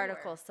find the doing it article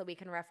everywhere. so we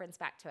can reference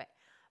back to it.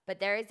 But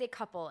there is a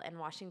couple in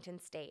Washington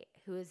State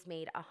who has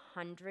made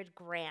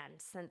 $100,000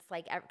 since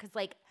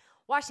because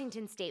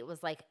Washington State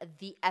was like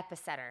the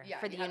epicenter Yeah,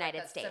 for the you had,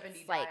 United that States.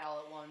 70 Like, die all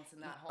at once in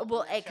that home.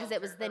 well, in that because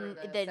it was shelter, or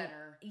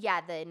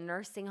center. the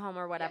nursing home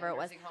or whatever Yeah, it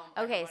was. nursing home,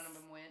 Okay, every one of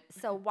them went.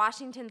 So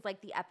Washington's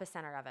like the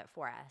epicenter of it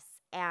for us,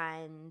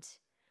 and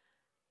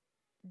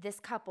this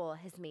couple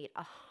has made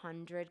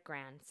 $100,000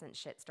 since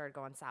shit started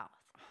going south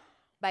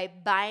by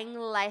buying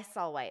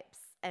Lysol wipes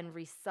and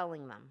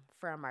reselling them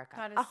for a markup.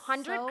 That is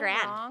 $100,000. so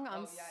wrong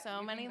on Oh, yeah, so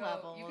you many can go,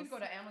 levels. You can go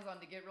to Amazon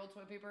to get real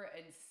toilet paper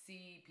and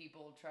see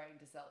people trying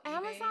to sell. eBay,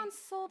 Amazon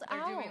sold they're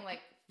out. doing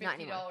like Not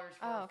 $50 anymore.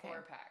 for Oh, a okay.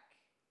 4-pack.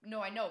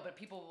 No, I know, but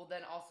people will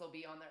then also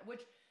be on there.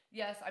 Which,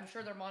 yes, I'm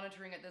sure they're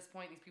monitoring at this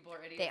point. These people are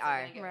idiots. They They're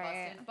are. gonna get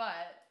Right. busted.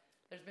 But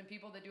there's been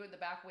people that do it the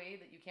back way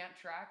that you can't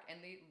track,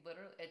 and they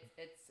literally,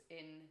 it's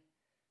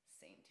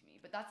insane to me.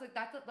 But that's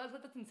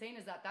what's insane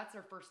is that's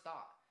their first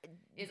thought.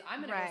 Is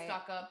I'm gonna Right. go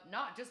stock up,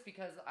 not just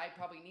because I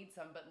probably need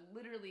some, but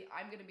literally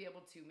I'm gonna be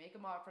able to make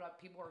them offer up.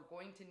 People are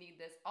going to need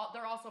this.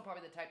 They're also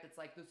probably the type that's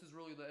like, this is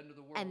really the end of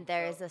the world. And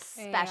there is so- a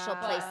special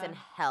Yeah. place in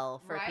hell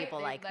for Right? people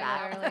They- like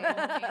that's that.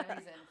 the only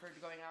reason for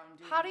going out and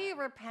doing How do you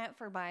that, repent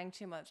for buying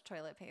too much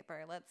toilet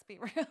paper? Let's be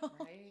real.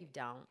 right? You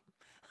don't.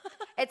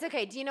 It's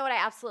okay. Do you know what I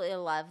absolutely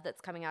love that's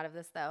coming out of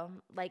this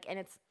though? Like, and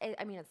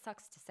it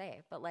sucks to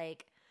say, but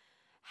like,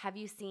 have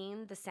you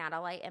seen the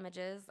satellite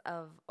images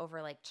of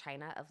over like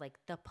China of like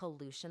the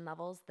pollution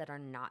levels that are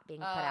not being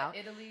put out?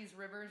 Italy's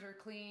rivers are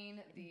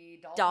clean.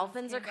 The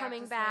Dolphins came are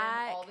coming to swim.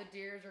 back. All the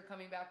deers are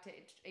coming back to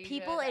Asia.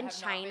 People that in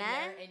have not been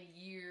China- there in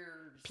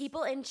years.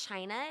 People in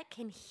China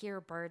can hear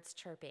birds And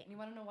chirping. you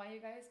want to know why, you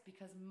guys?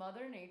 Because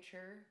Mother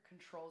Nature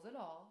controls it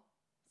all.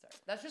 Sorry.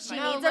 That's just She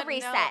my needs a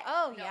reset.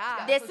 Oh, No, yeah.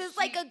 yeah. This so is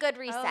like she- a good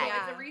reset.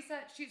 yeah. It's a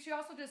reset. She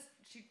also just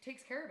she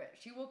takes care of it.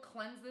 She will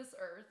cleanse this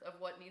earth of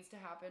what needs to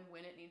happen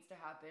when it needs to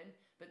happen,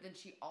 but then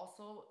she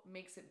also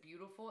makes it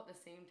beautiful at the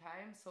same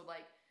time. So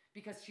like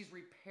because she's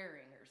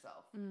repairing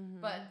herself. Mm-hmm.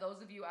 But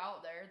those of you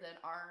out there that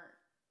aren't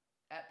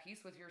at peace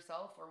with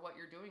yourself or what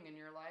you're doing in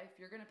your life,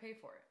 you're going to pay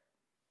for it.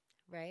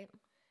 Right?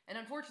 And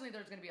unfortunately,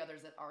 there's going to be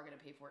others that are going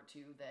to pay for it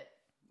too. That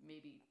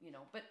maybe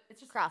but it's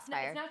just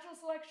Crossfire. It's natural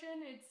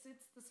selection. It's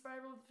the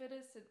survival of the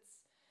fittest.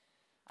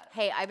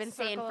 Hey, I've been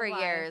saying Circle for of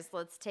life. years,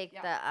 let's take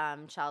Yeah.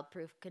 the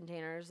childproof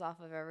containers off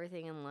of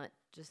everything and let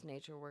just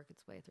nature work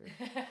its way through.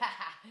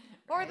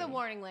 Or the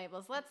warning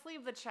labels. Let's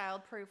leave the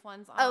child-proof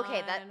ones on.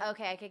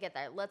 Okay, I could get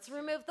that. Let's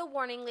remove the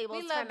warning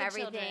labels love from the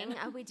everything.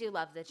 children. We do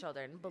love the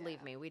children. Believe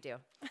Yeah. me, we do.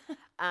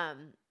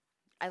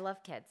 I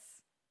love kids.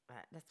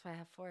 That's why I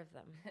have 4 of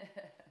them.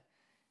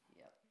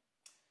 Yep.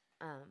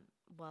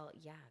 Well,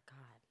 yeah, God.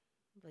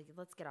 Like,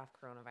 let's get off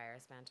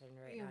coronavirus banter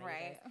right now. you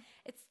Right. guys.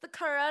 It's the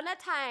corona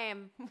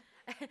time.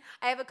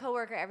 I have a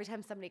coworker, every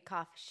time somebody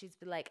coughs, she's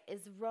be like,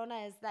 is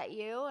that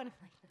you? And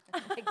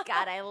I'm like, oh my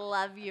God, I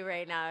love you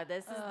right now.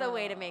 This is the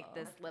way to make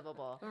this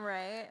livable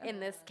Right. in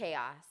this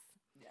chaos.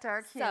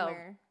 Dark So-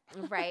 humor.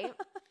 Right?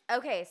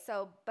 Okay,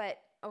 so, but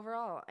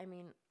overall, I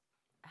mean,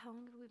 how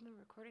long have we been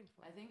recording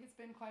for? I think it's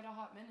been quite a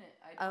hot minute.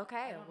 I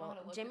Okay, don't know well,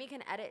 how to look Jimmy at-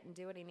 can edit and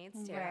do what he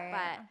needs to.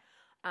 Right.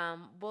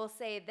 But we'll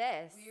say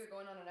this. We are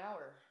going on an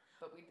hour,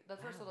 but the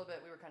first Wow. little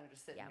bit we were kind of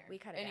just sitting Yeah, here. we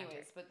kinda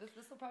Anyways, but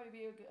this will probably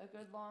be a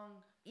good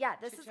long Yeah,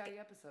 this is chit-chatty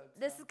episode.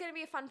 this so. is going to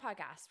be a fun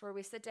podcast where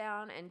we sit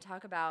down and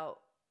talk about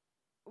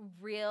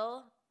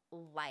real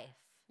life.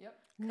 Yep.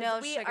 No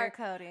we are-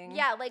 sugarcoating.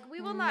 Yeah, like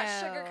we will not No.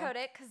 sugarcoat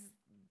it because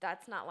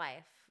that's not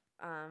life.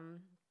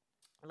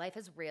 Life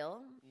is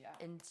real, Yeah.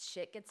 and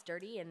shit gets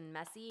dirty and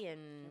messy,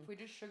 and If we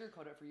just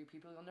sugarcoat it for you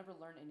people, you'll never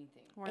learn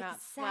anything. We're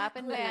not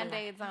slapping Exactly.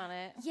 Band-Aids on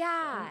it.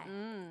 yeah.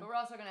 But we're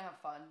also gonna have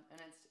fun,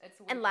 and it's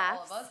a way And for all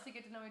laughs. of us to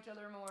get to know each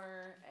other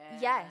more. And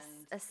Yes,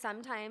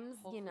 sometimes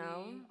hopefully you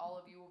know, all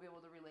of you will be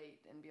able to relate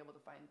and be able to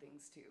find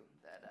things too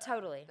that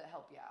Totally. that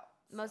help you out.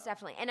 most So.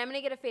 definitely. And I'm gonna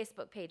get a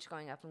Facebook page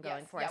going up and going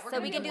Yes, for yeah, us, we're so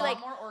gonna we be can a do lot like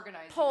more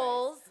organized, you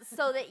polls, guys.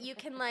 so that you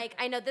can like.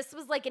 I know this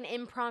was like an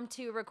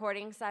impromptu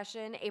recording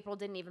session. April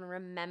didn't even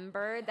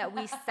remember that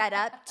we set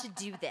up to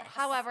do this.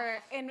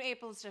 However, in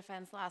April's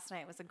defense, last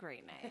night was a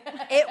great night.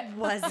 it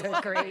was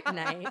a great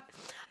night.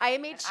 I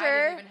made And sure.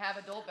 I didn't even have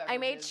adult beverages. I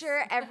made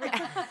sure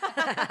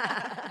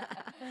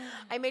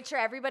I made sure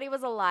everybody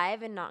was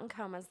alive and not in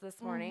comas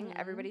this morning.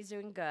 Everybody's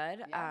doing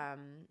good. Yeah.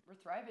 We're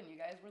thriving, you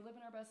guys. We're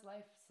living our best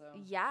life. So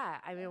Yeah,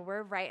 I mean,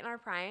 we're right in our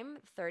prime.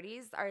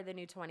 30s are the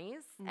new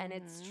 20s, and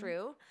it's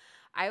true.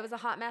 I was a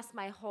hot mess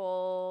my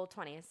whole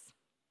 20s.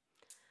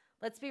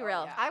 Let's be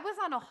real. yeah. I was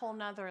on a whole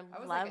nother I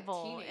was like a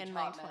level teenage in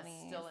my hot mess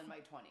 20s. still in my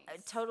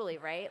 20s. Totally,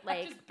 right? I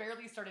Like, just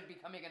barely started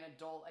becoming an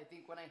adult, I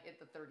think, when I hit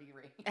the 30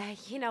 range.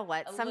 you know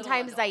what? A little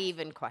Sometimes I adult.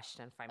 even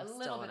question if I'm A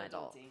little still bit an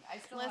adult. adulting. I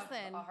still Listen.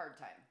 have a hard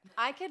time.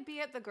 I could be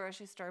at the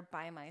grocery store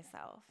by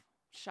myself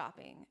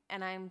shopping,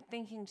 and I'm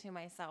thinking to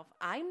myself,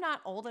 I'm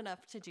not old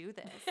enough to do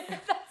this. I'm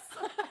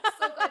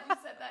so glad you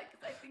said that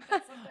because I think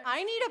that's sometimes.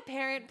 I need a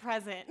parent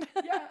present.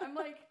 Yeah, I'm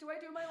like, do I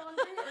do my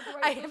laundry or do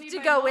I I still have need to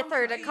my go mom with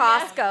her to do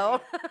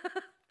Costco.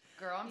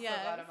 Girl, I'm so Yes.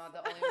 glad I'm not the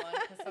only one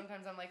because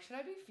sometimes I'm like, should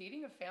I be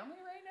feeding a family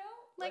right now?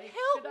 Like,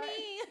 should help I-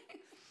 me.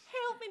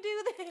 Help me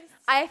do this.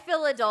 I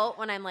feel adult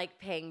when I'm like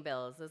paying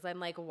bills, as I'm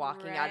like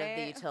walking out of the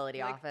Right? utility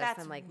Like, office. that's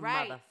I'm like,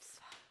 right.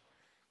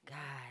 God.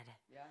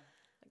 Yeah,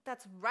 Like,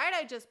 that's right,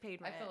 I just paid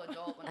I rent. feel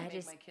adult when I, I make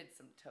just- my kids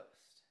some toast.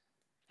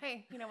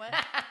 Hey, you know what?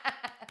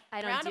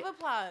 I don't Round do, of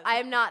applause.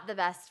 I'm not the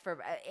best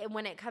for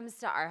when it comes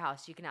to our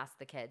house. You can ask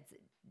the kids.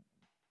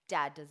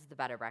 Dad does the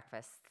better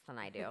breakfast than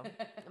I do,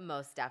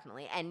 most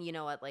definitely. And you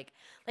know what? Like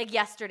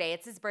yesterday,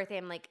 it's his birthday.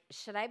 I'm like,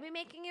 should I be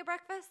making you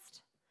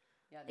breakfast?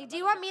 Yeah, no, Like, do that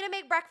you was want me to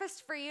make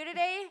breakfast for you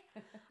today?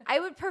 I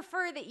would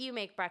prefer that you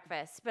make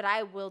breakfast, but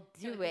I will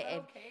You're do like, it. "Is that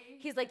If, okay?"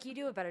 he's like, you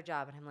do a better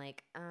job, and I'm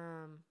like,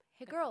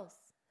 hey girls,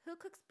 who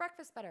cooks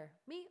breakfast better,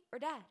 me or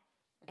Dad?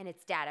 And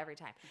it's Dad every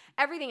time.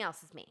 Everything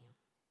else is me.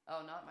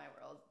 Oh, not my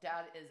world.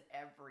 Dad is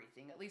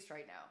everything. At least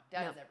right now,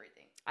 Dad No. is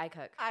everything. I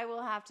cook. I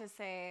will have to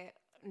say,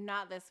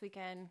 not this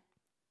weekend.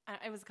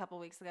 It was a couple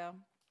weeks ago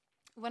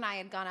when I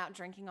had gone out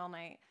drinking all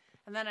night.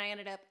 And then I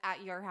ended up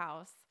at your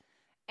house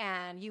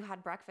and you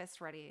had breakfast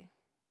ready.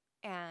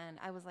 And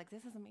I was like,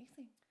 this is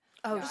amazing.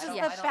 Oh, Yeah, this I is don't-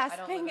 the I don't- I best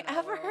don't thing live in that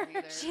ever. world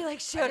either. She like I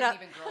showed didn't up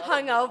even grow up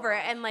in that hungover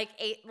world. and like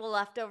ate the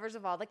leftovers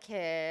of all the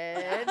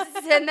kids,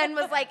 and then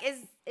was like,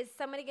 "Is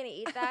somebody gonna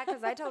eat that?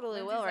 Because I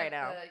totally will Lindsay's right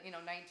now." The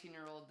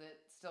 19-year-old that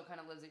still kind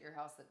of lives at your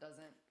house that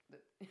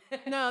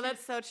doesn't. No,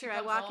 that's so true. I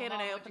comes walk home, in and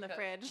 "Mom, I what'd open you the cook?"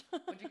 fridge.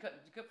 What'd you cook?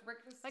 Did you cook for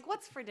breakfast? Like,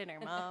 what's for dinner,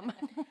 Mom?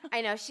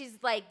 I know she's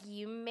like,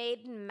 "You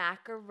made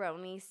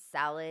macaroni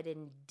salad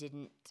and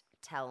didn't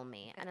tell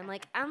me," and I'm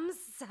like, "I'm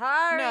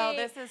sorry." No,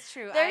 this is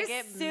true. I There's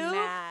get soup.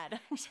 mad.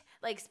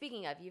 Like,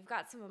 speaking of, you've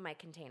got some of my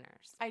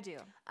containers. I do.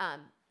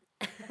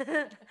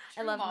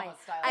 I love my mama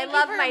style. I Thank you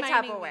love for my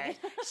reminding Tupperware.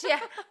 me.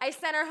 I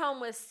sent her home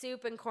with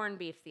soup and corned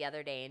beef the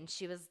other day, and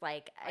she was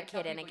like a I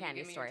tell kid in a people, candy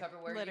you give store. me your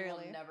Tupperware, Literally.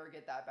 you will never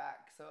get that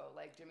back. So,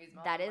 like, Jimmy's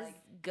mom, That is like,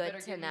 good better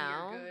to give me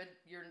know.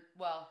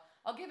 well,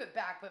 I'll give it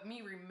back, but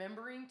me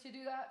remembering to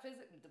do that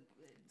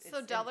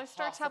So dollar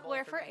store impossible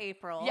Tupperware for for me.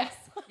 April. Yes.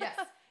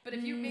 But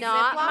if you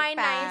Not Ziploc my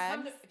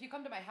bags. nice. if you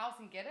come to my house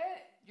and get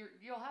it,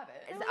 you'll have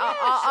it.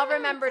 Oh, I'll sure,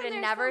 remember it's in to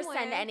there never somewhere.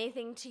 send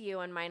anything to you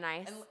in my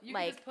nice. And you can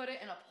Like just put it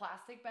in a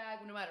plastic bag,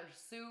 no matter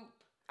soup,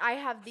 I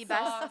have the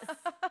sauce, best.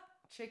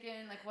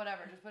 chicken, like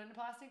whatever. Just put it in a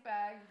plastic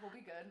bag. We'll be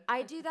good.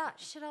 I do that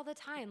shit all the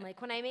time.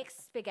 Like when I make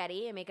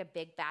spaghetti, I make a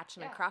big batch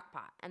in a Yeah. crock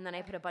pot, and then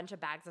I put a bunch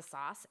of bags of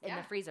sauce in the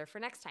Yeah. freezer for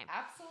next time.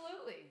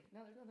 Absolutely. No,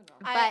 there's nothing wrong.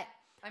 But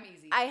I'm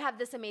easy. I have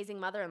this amazing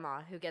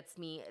mother-in-law who gets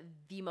me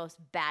the most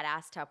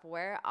badass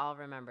Tupperware. I'll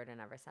remember to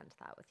never send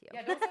that with you.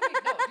 Yeah, don't send me.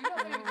 No, do not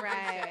send me for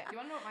Right. shit. Do you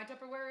want to know what my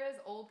Tupperware is?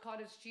 Old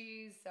cottage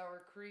cheese,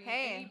 sour cream,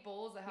 Hey, any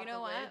bowls that have you know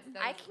the what? lids.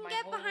 That I is can my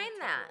get whole behind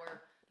that. Tupperware.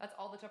 That's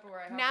all the Tupperware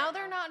I have. Now right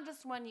they're not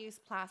just one-use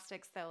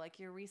plastics though. Like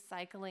you're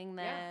recycling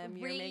Yeah. them,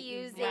 you're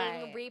Reusing,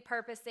 right.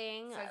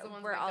 repurposing. Besides the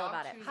ones We're my all dog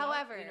about it. chews up,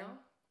 However, you know?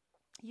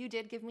 You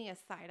did give me a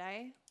side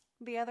eye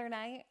the other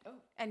night, Oh.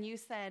 and you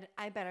said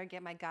I better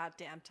get my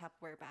goddamn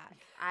Tupperware back.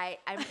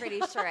 I'm pretty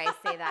sure I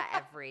say that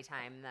every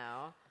time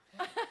though.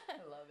 I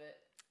love it.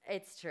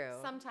 It's true.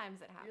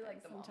 Sometimes it happens. You're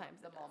like the sometimes mama,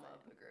 it the mama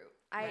doesn't. of the group.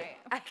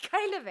 I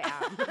kind of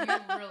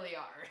am. You really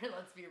are.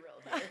 Let's be real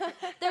there.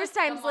 There's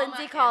times mama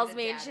Lyndsie and calls the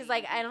me and she's daddy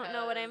like, I don't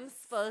know what I'm because-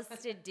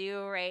 supposed to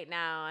do right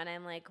now. And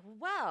I'm like, I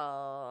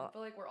well,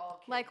 feel like we're all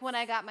kids. Like when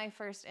I got my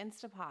first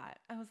Instapot,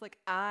 I was like,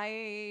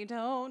 I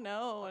don't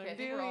know what Okay, I I'm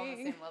think we're all on the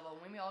doing. same level.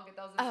 When we all get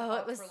those Oh,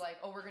 it Instapots, was- we're like,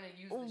 oh, we're gonna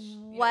use this.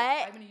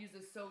 What? I'm gonna use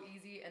this so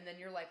easy, and then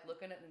you're like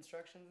looking at the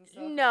instructions and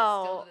stuff. no. And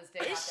still to this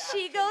day, have to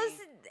She ask goes,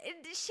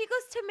 Jimmy. she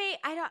goes to me.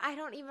 I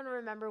don't even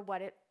remember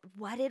what it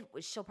was.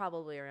 She'll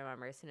probably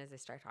remember as soon as I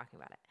start talking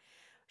about it.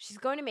 She's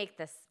going to make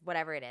this,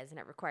 whatever it is, and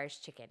it requires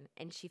chicken.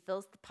 And she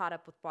fills the pot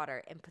up with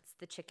water and puts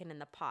the chicken in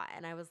the pot.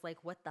 And I was like,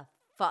 what the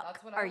fuck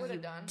That's what I are would've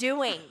you done.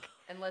 doing?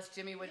 Unless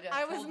Jimmy would have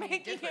I told was me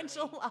making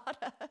differently.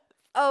 enchiladas.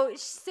 Oh,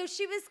 so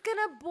she was going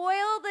to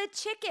boil the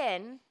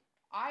chicken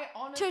I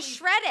honestly to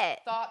shred it.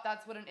 thought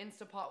that's what an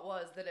Instapot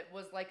was. That it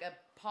was like a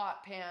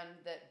pot pan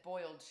that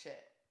boiled shit.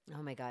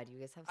 Oh my God,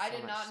 you guys have so I did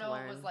much not to know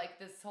learn. it was like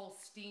this whole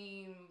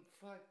steam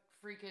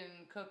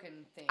freaking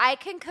cooking thing. I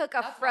can cook a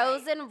That's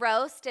frozen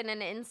roast in an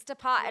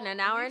Instapot in Well, an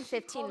hour you and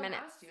should 15 call and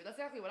minutes. ask you. That's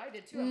exactly what I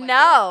did too. I'm like,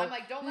 No,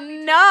 don't let me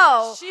touch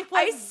no. She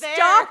I was there.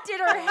 stopped at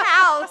her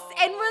house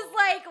and was Oh.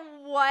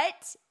 like,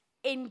 what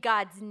in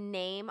God's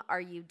name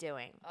are you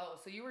doing? Oh,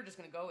 so you were just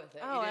gonna go with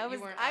it? Oh, you I was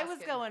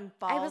weren't going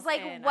balls I was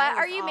like, in. what I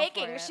are was you all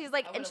making? for it. She's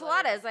like, I would've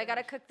let her enchiladas. I got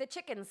to finish. cook the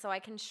chicken so I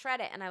can shred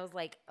it. And I was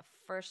like,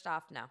 first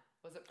off, no.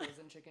 Was it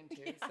frozen chicken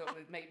too? So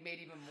it made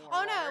even more.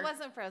 Oh no, it water?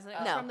 wasn't frozen. It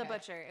was No. from the Okay.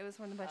 butcher. It was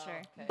from the butcher.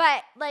 okay.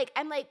 But like,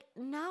 I'm like,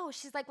 no.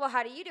 She's like, well,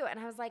 how do you do it? And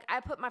I was like, I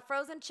put my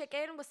frozen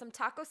chicken with some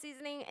taco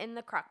seasoning in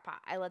the crock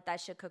pot. I let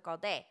that shit cook all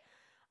day.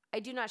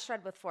 I do not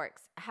shred with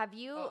forks. Have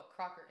you? Oh,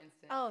 Crocker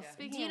instant. Oh, yeah.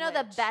 speaking Do you of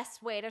know the which-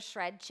 best way to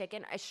shred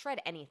chicken? I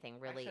shred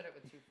anything, really. I shred it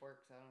with 2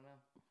 forks.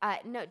 I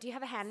don't know. No, do you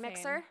have a hand Same.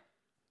 mixer?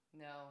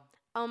 No.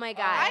 Oh my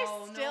God. I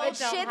Oh, still no. It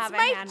don't shit's have a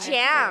my hand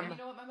jam. mixer. You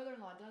know what? My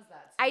mother-in-law does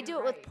that. So I you're do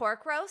it with right.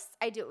 pork roasts.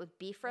 I do it with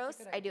beef That's a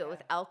roasts. good I do it with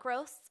idea. elk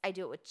roasts. I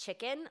do it with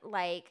chicken.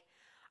 Like,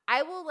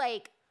 I will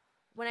like,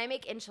 when I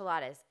make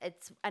enchiladas,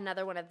 it's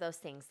another one of those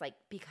things, like,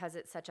 because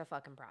it's such a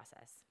fucking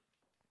process.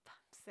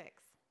 6.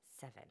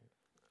 7.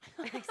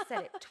 I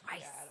said it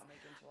twice. Yeah, I don't make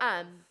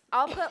enchiladas.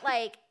 I'll put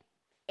like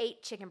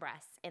 8 chicken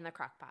breasts in the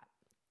crock pot.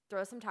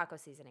 Throw some taco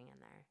seasoning in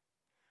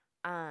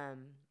there.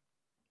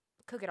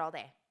 Cook it all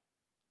day.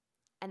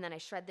 And then I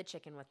shred the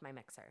chicken with my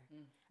mixer.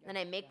 Then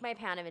I make my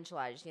pan of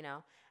enchiladas, you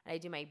know, and I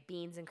do my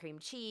beans and cream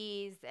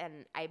cheese,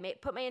 and I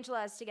put my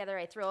enchiladas together.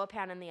 I throw a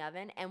pan in the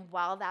oven, and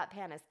while that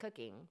pan is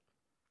cooking,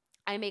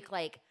 I make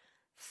like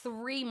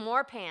 3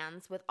 more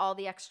pans with all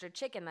the extra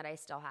chicken that I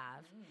still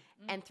have,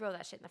 and throw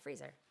that shit in the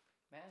freezer.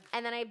 Man.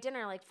 And then I have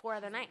dinner like 4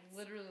 other nights.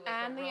 Literally like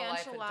And a the real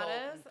life adult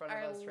enchiladas in front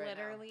are of us right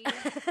literally now.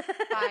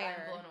 I'm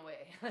fire. blown away.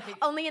 Like,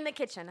 Only in the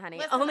kitchen, honey.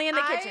 Listen, Only in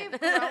the kitchen. I've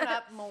grown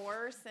up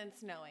more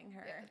since knowing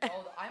her.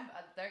 I'm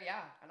there,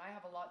 yeah, and I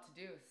have a lot to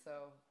do,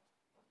 so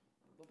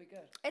we'll be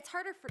good. It's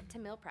harder to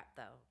meal prep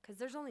though, because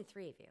there's only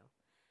 3 of you.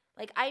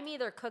 Like, I'm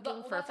either cooking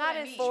Well, for that's what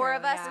I mean. 4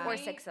 of True, us yeah. or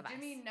Jimmy- 6 of us.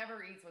 Jimmy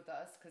never eats with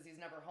us because he's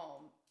never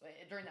home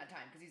during that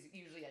time because he's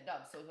usually at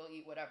Dubs, so he'll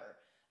eat whatever.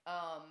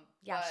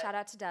 Yeah, but, shout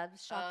out to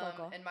Dubs, shop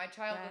local. And my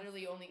child Yes.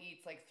 literally only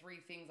eats like 3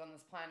 things on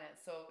this planet,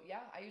 so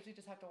yeah, I usually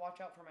just have to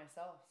watch out for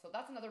myself. So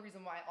that's another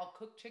reason why I'll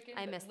cook chicken.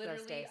 I but miss those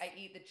literally, days. I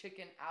eat the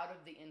chicken out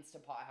of the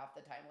Instapot half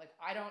the time. Like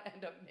I don't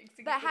end up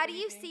mixing. But it how with do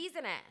you anything.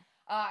 season it?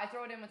 I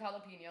throw it in with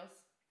jalapenos.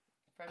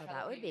 Fresh Oh,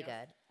 that would be jalapenos.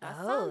 good. That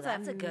Oh, sounds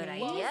that's a good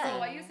amazing. Well, idea. so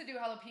I used to do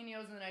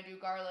jalapenos and then I do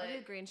garlic, I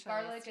do green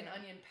chilies, garlic and too.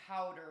 onion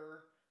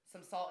powder,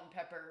 some salt and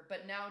pepper.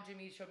 But now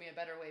Jimmy showed me a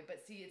better way.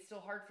 But see, it's still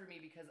hard for me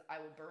because I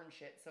will burn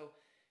shit. So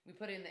We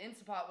put it in the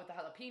Instapot with the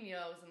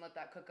jalapenos and let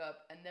that cook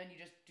up, and then you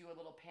just do a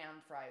little pan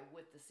fry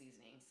with the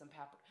seasoning. Some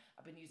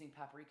I've been using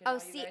paprika. Oh, now,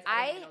 see, you guys.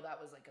 I didn't even know that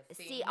was like a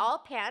thing. See, I'll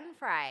pan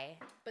fry.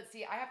 But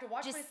see, I have to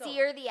watch Just myself.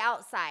 sear the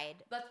outside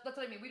That's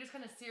what I mean. We just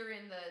kind of sear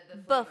in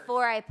the flavors.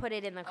 before I put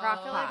it in the crock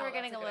I feel like pot. we're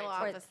getting a That's a little good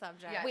off idea. the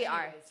subject. Yeah, We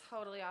are. anyways.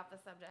 Totally off the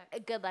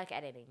subject. Good luck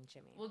editing,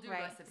 Jimmy. We'll do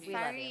Right. recipes. We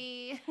love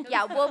Sorry.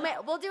 Yeah,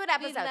 we'll do an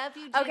episode. We love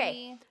you, Okay,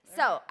 Jimmy.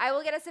 so I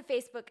will get us a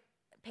Facebook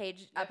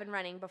page up and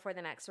running before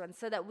the next one,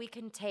 so that we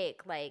can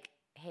take like,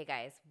 hey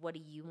guys, what do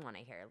you want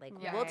to hear? Like,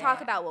 Yeah. we'll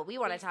talk about what we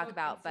want to talk Facebook,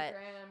 about, but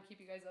Instagram, keep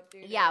you guys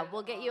updated. yeah,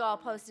 we'll get you all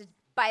posted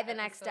by the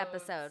next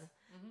episodes. episode.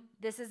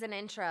 This is an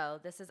intro.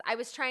 I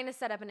was trying to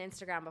set up an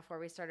Instagram before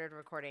we started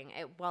recording.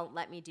 It won't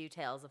let me do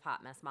Tales of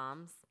Hot Mess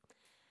Moms.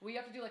 We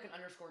have to do like an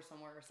underscore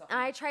somewhere or something.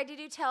 I tried to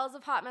do Tales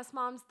of Hot Mess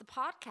Moms, the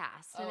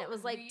podcast, and it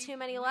was like too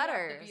many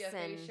letters. We have the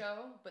BFA and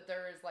show, but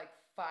there is like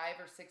 5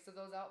 or 6 of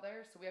those out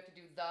there, so we have to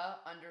do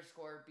the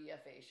underscore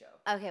BFA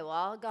show. okay, well,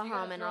 I'll go So you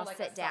gotta home and throw, I'll like,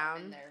 a sit something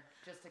in down. there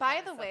just to By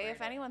kinda the way, if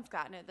separate it. anyone's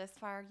gotten it this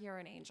far, you're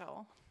an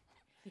angel.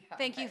 Yeah,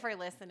 Thank you right. for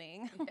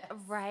listening. Yes.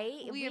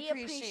 Right? We appreciate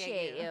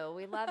appreciate you. you.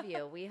 We love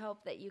you. We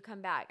hope that you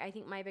come back. I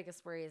think my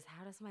biggest worry is,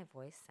 how does my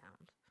voice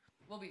sound?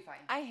 We'll be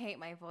fine. I hate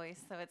my voice,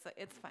 so it's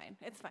fine.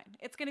 It's fine.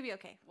 It's gonna be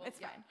okay. Well,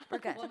 It's yeah. fine. We're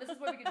good. Well, this is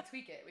where we get to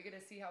tweak it. We get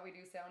to see how we do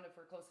sound, if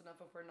we're close enough,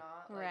 if we're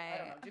not. Like, I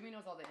don't know. Right. Jimmy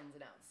knows all the ins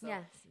and outs. So,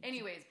 Yes.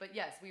 anyways, but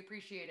yes, we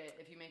appreciate it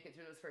if you make it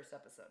through this first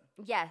episode.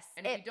 Yes.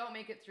 And if you don't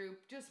make it through,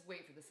 just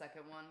wait for the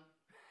second one.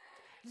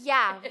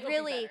 Yeah, It'll be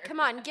really. better. Come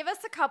on, give us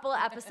a couple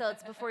of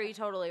episodes before you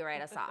totally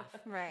write us off.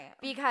 Right.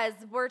 Because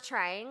we're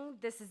trying.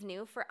 This is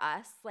new for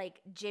us.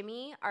 Like,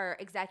 Jimmy, our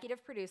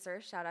executive producer,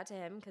 shout out to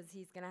him because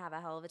he's going to have a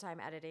hell of a time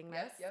editing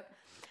this. Yes,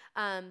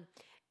 yep.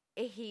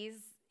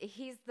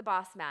 He's the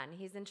boss man.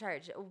 He's in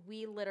charge.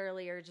 We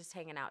literally are just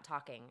hanging out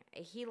talking.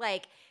 He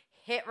like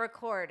hit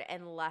record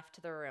and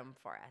left the room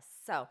for us.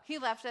 So He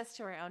left us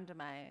to our own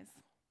demise.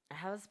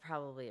 that was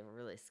probably a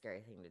really scary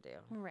thing to do.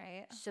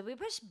 Right. Should we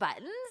push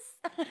buttons?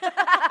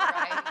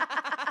 Right?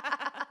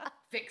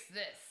 Fix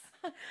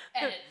this.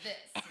 Edit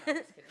this. No,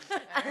 just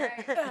kidding. All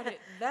right. Edit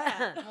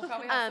that. We'll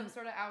probably have some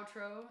sort of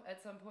outro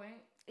at some point.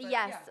 But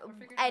Yes, yeah, we'll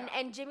figure it out.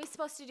 and Jimmy's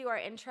supposed to do our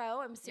intro.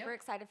 I'm super Yep.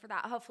 excited for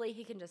that. Hopefully,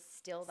 he can just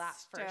steal that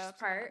Stoked first about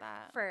part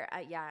that. for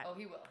yeah. Oh,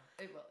 he will.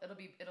 It will.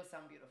 It'll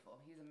sound beautiful.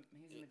 He's a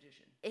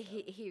magician.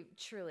 He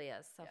truly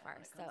is so Yeah, far.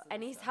 when it So comes to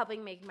and this he's stuff.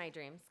 helping make my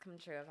dreams come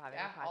true of having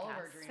Yeah, a podcast. all of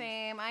our dreams.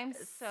 Same. I'm so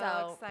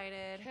So-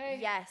 excited. Okay.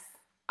 Yes.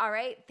 All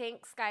right.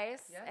 Thanks, guys.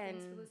 Yeah. and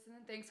Thanks for listening.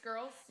 Thanks,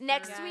 girls.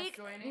 Next for week-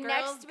 joining.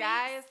 next Girls, week-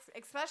 guys,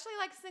 especially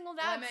like single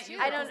Well, I dads meant too. you.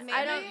 I girls. don't- Maybe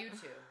I don't- You too.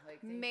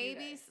 Like, thank you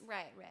Maybe. guys.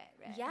 Right.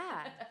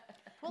 Yeah.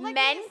 Well, like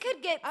Men these-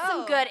 could get Oh,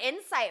 some good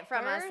insight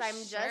from us. for I'm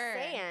just sure.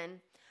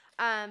 saying.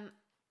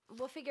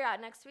 We'll figure out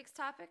next week's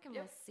topic and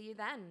Yep. we'll see you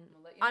then.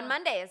 We'll let you On know.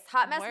 Mondays.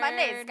 Hot Mess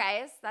Mondays, Word.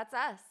 guys. That's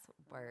us.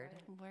 Word.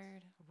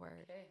 Word.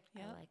 Word. Okay. I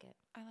Yep. like it.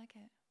 I like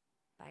it.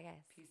 Bye,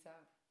 guys. Peace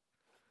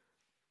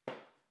out.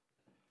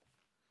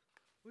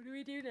 What do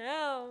we do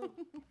now?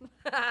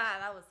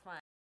 That was fun.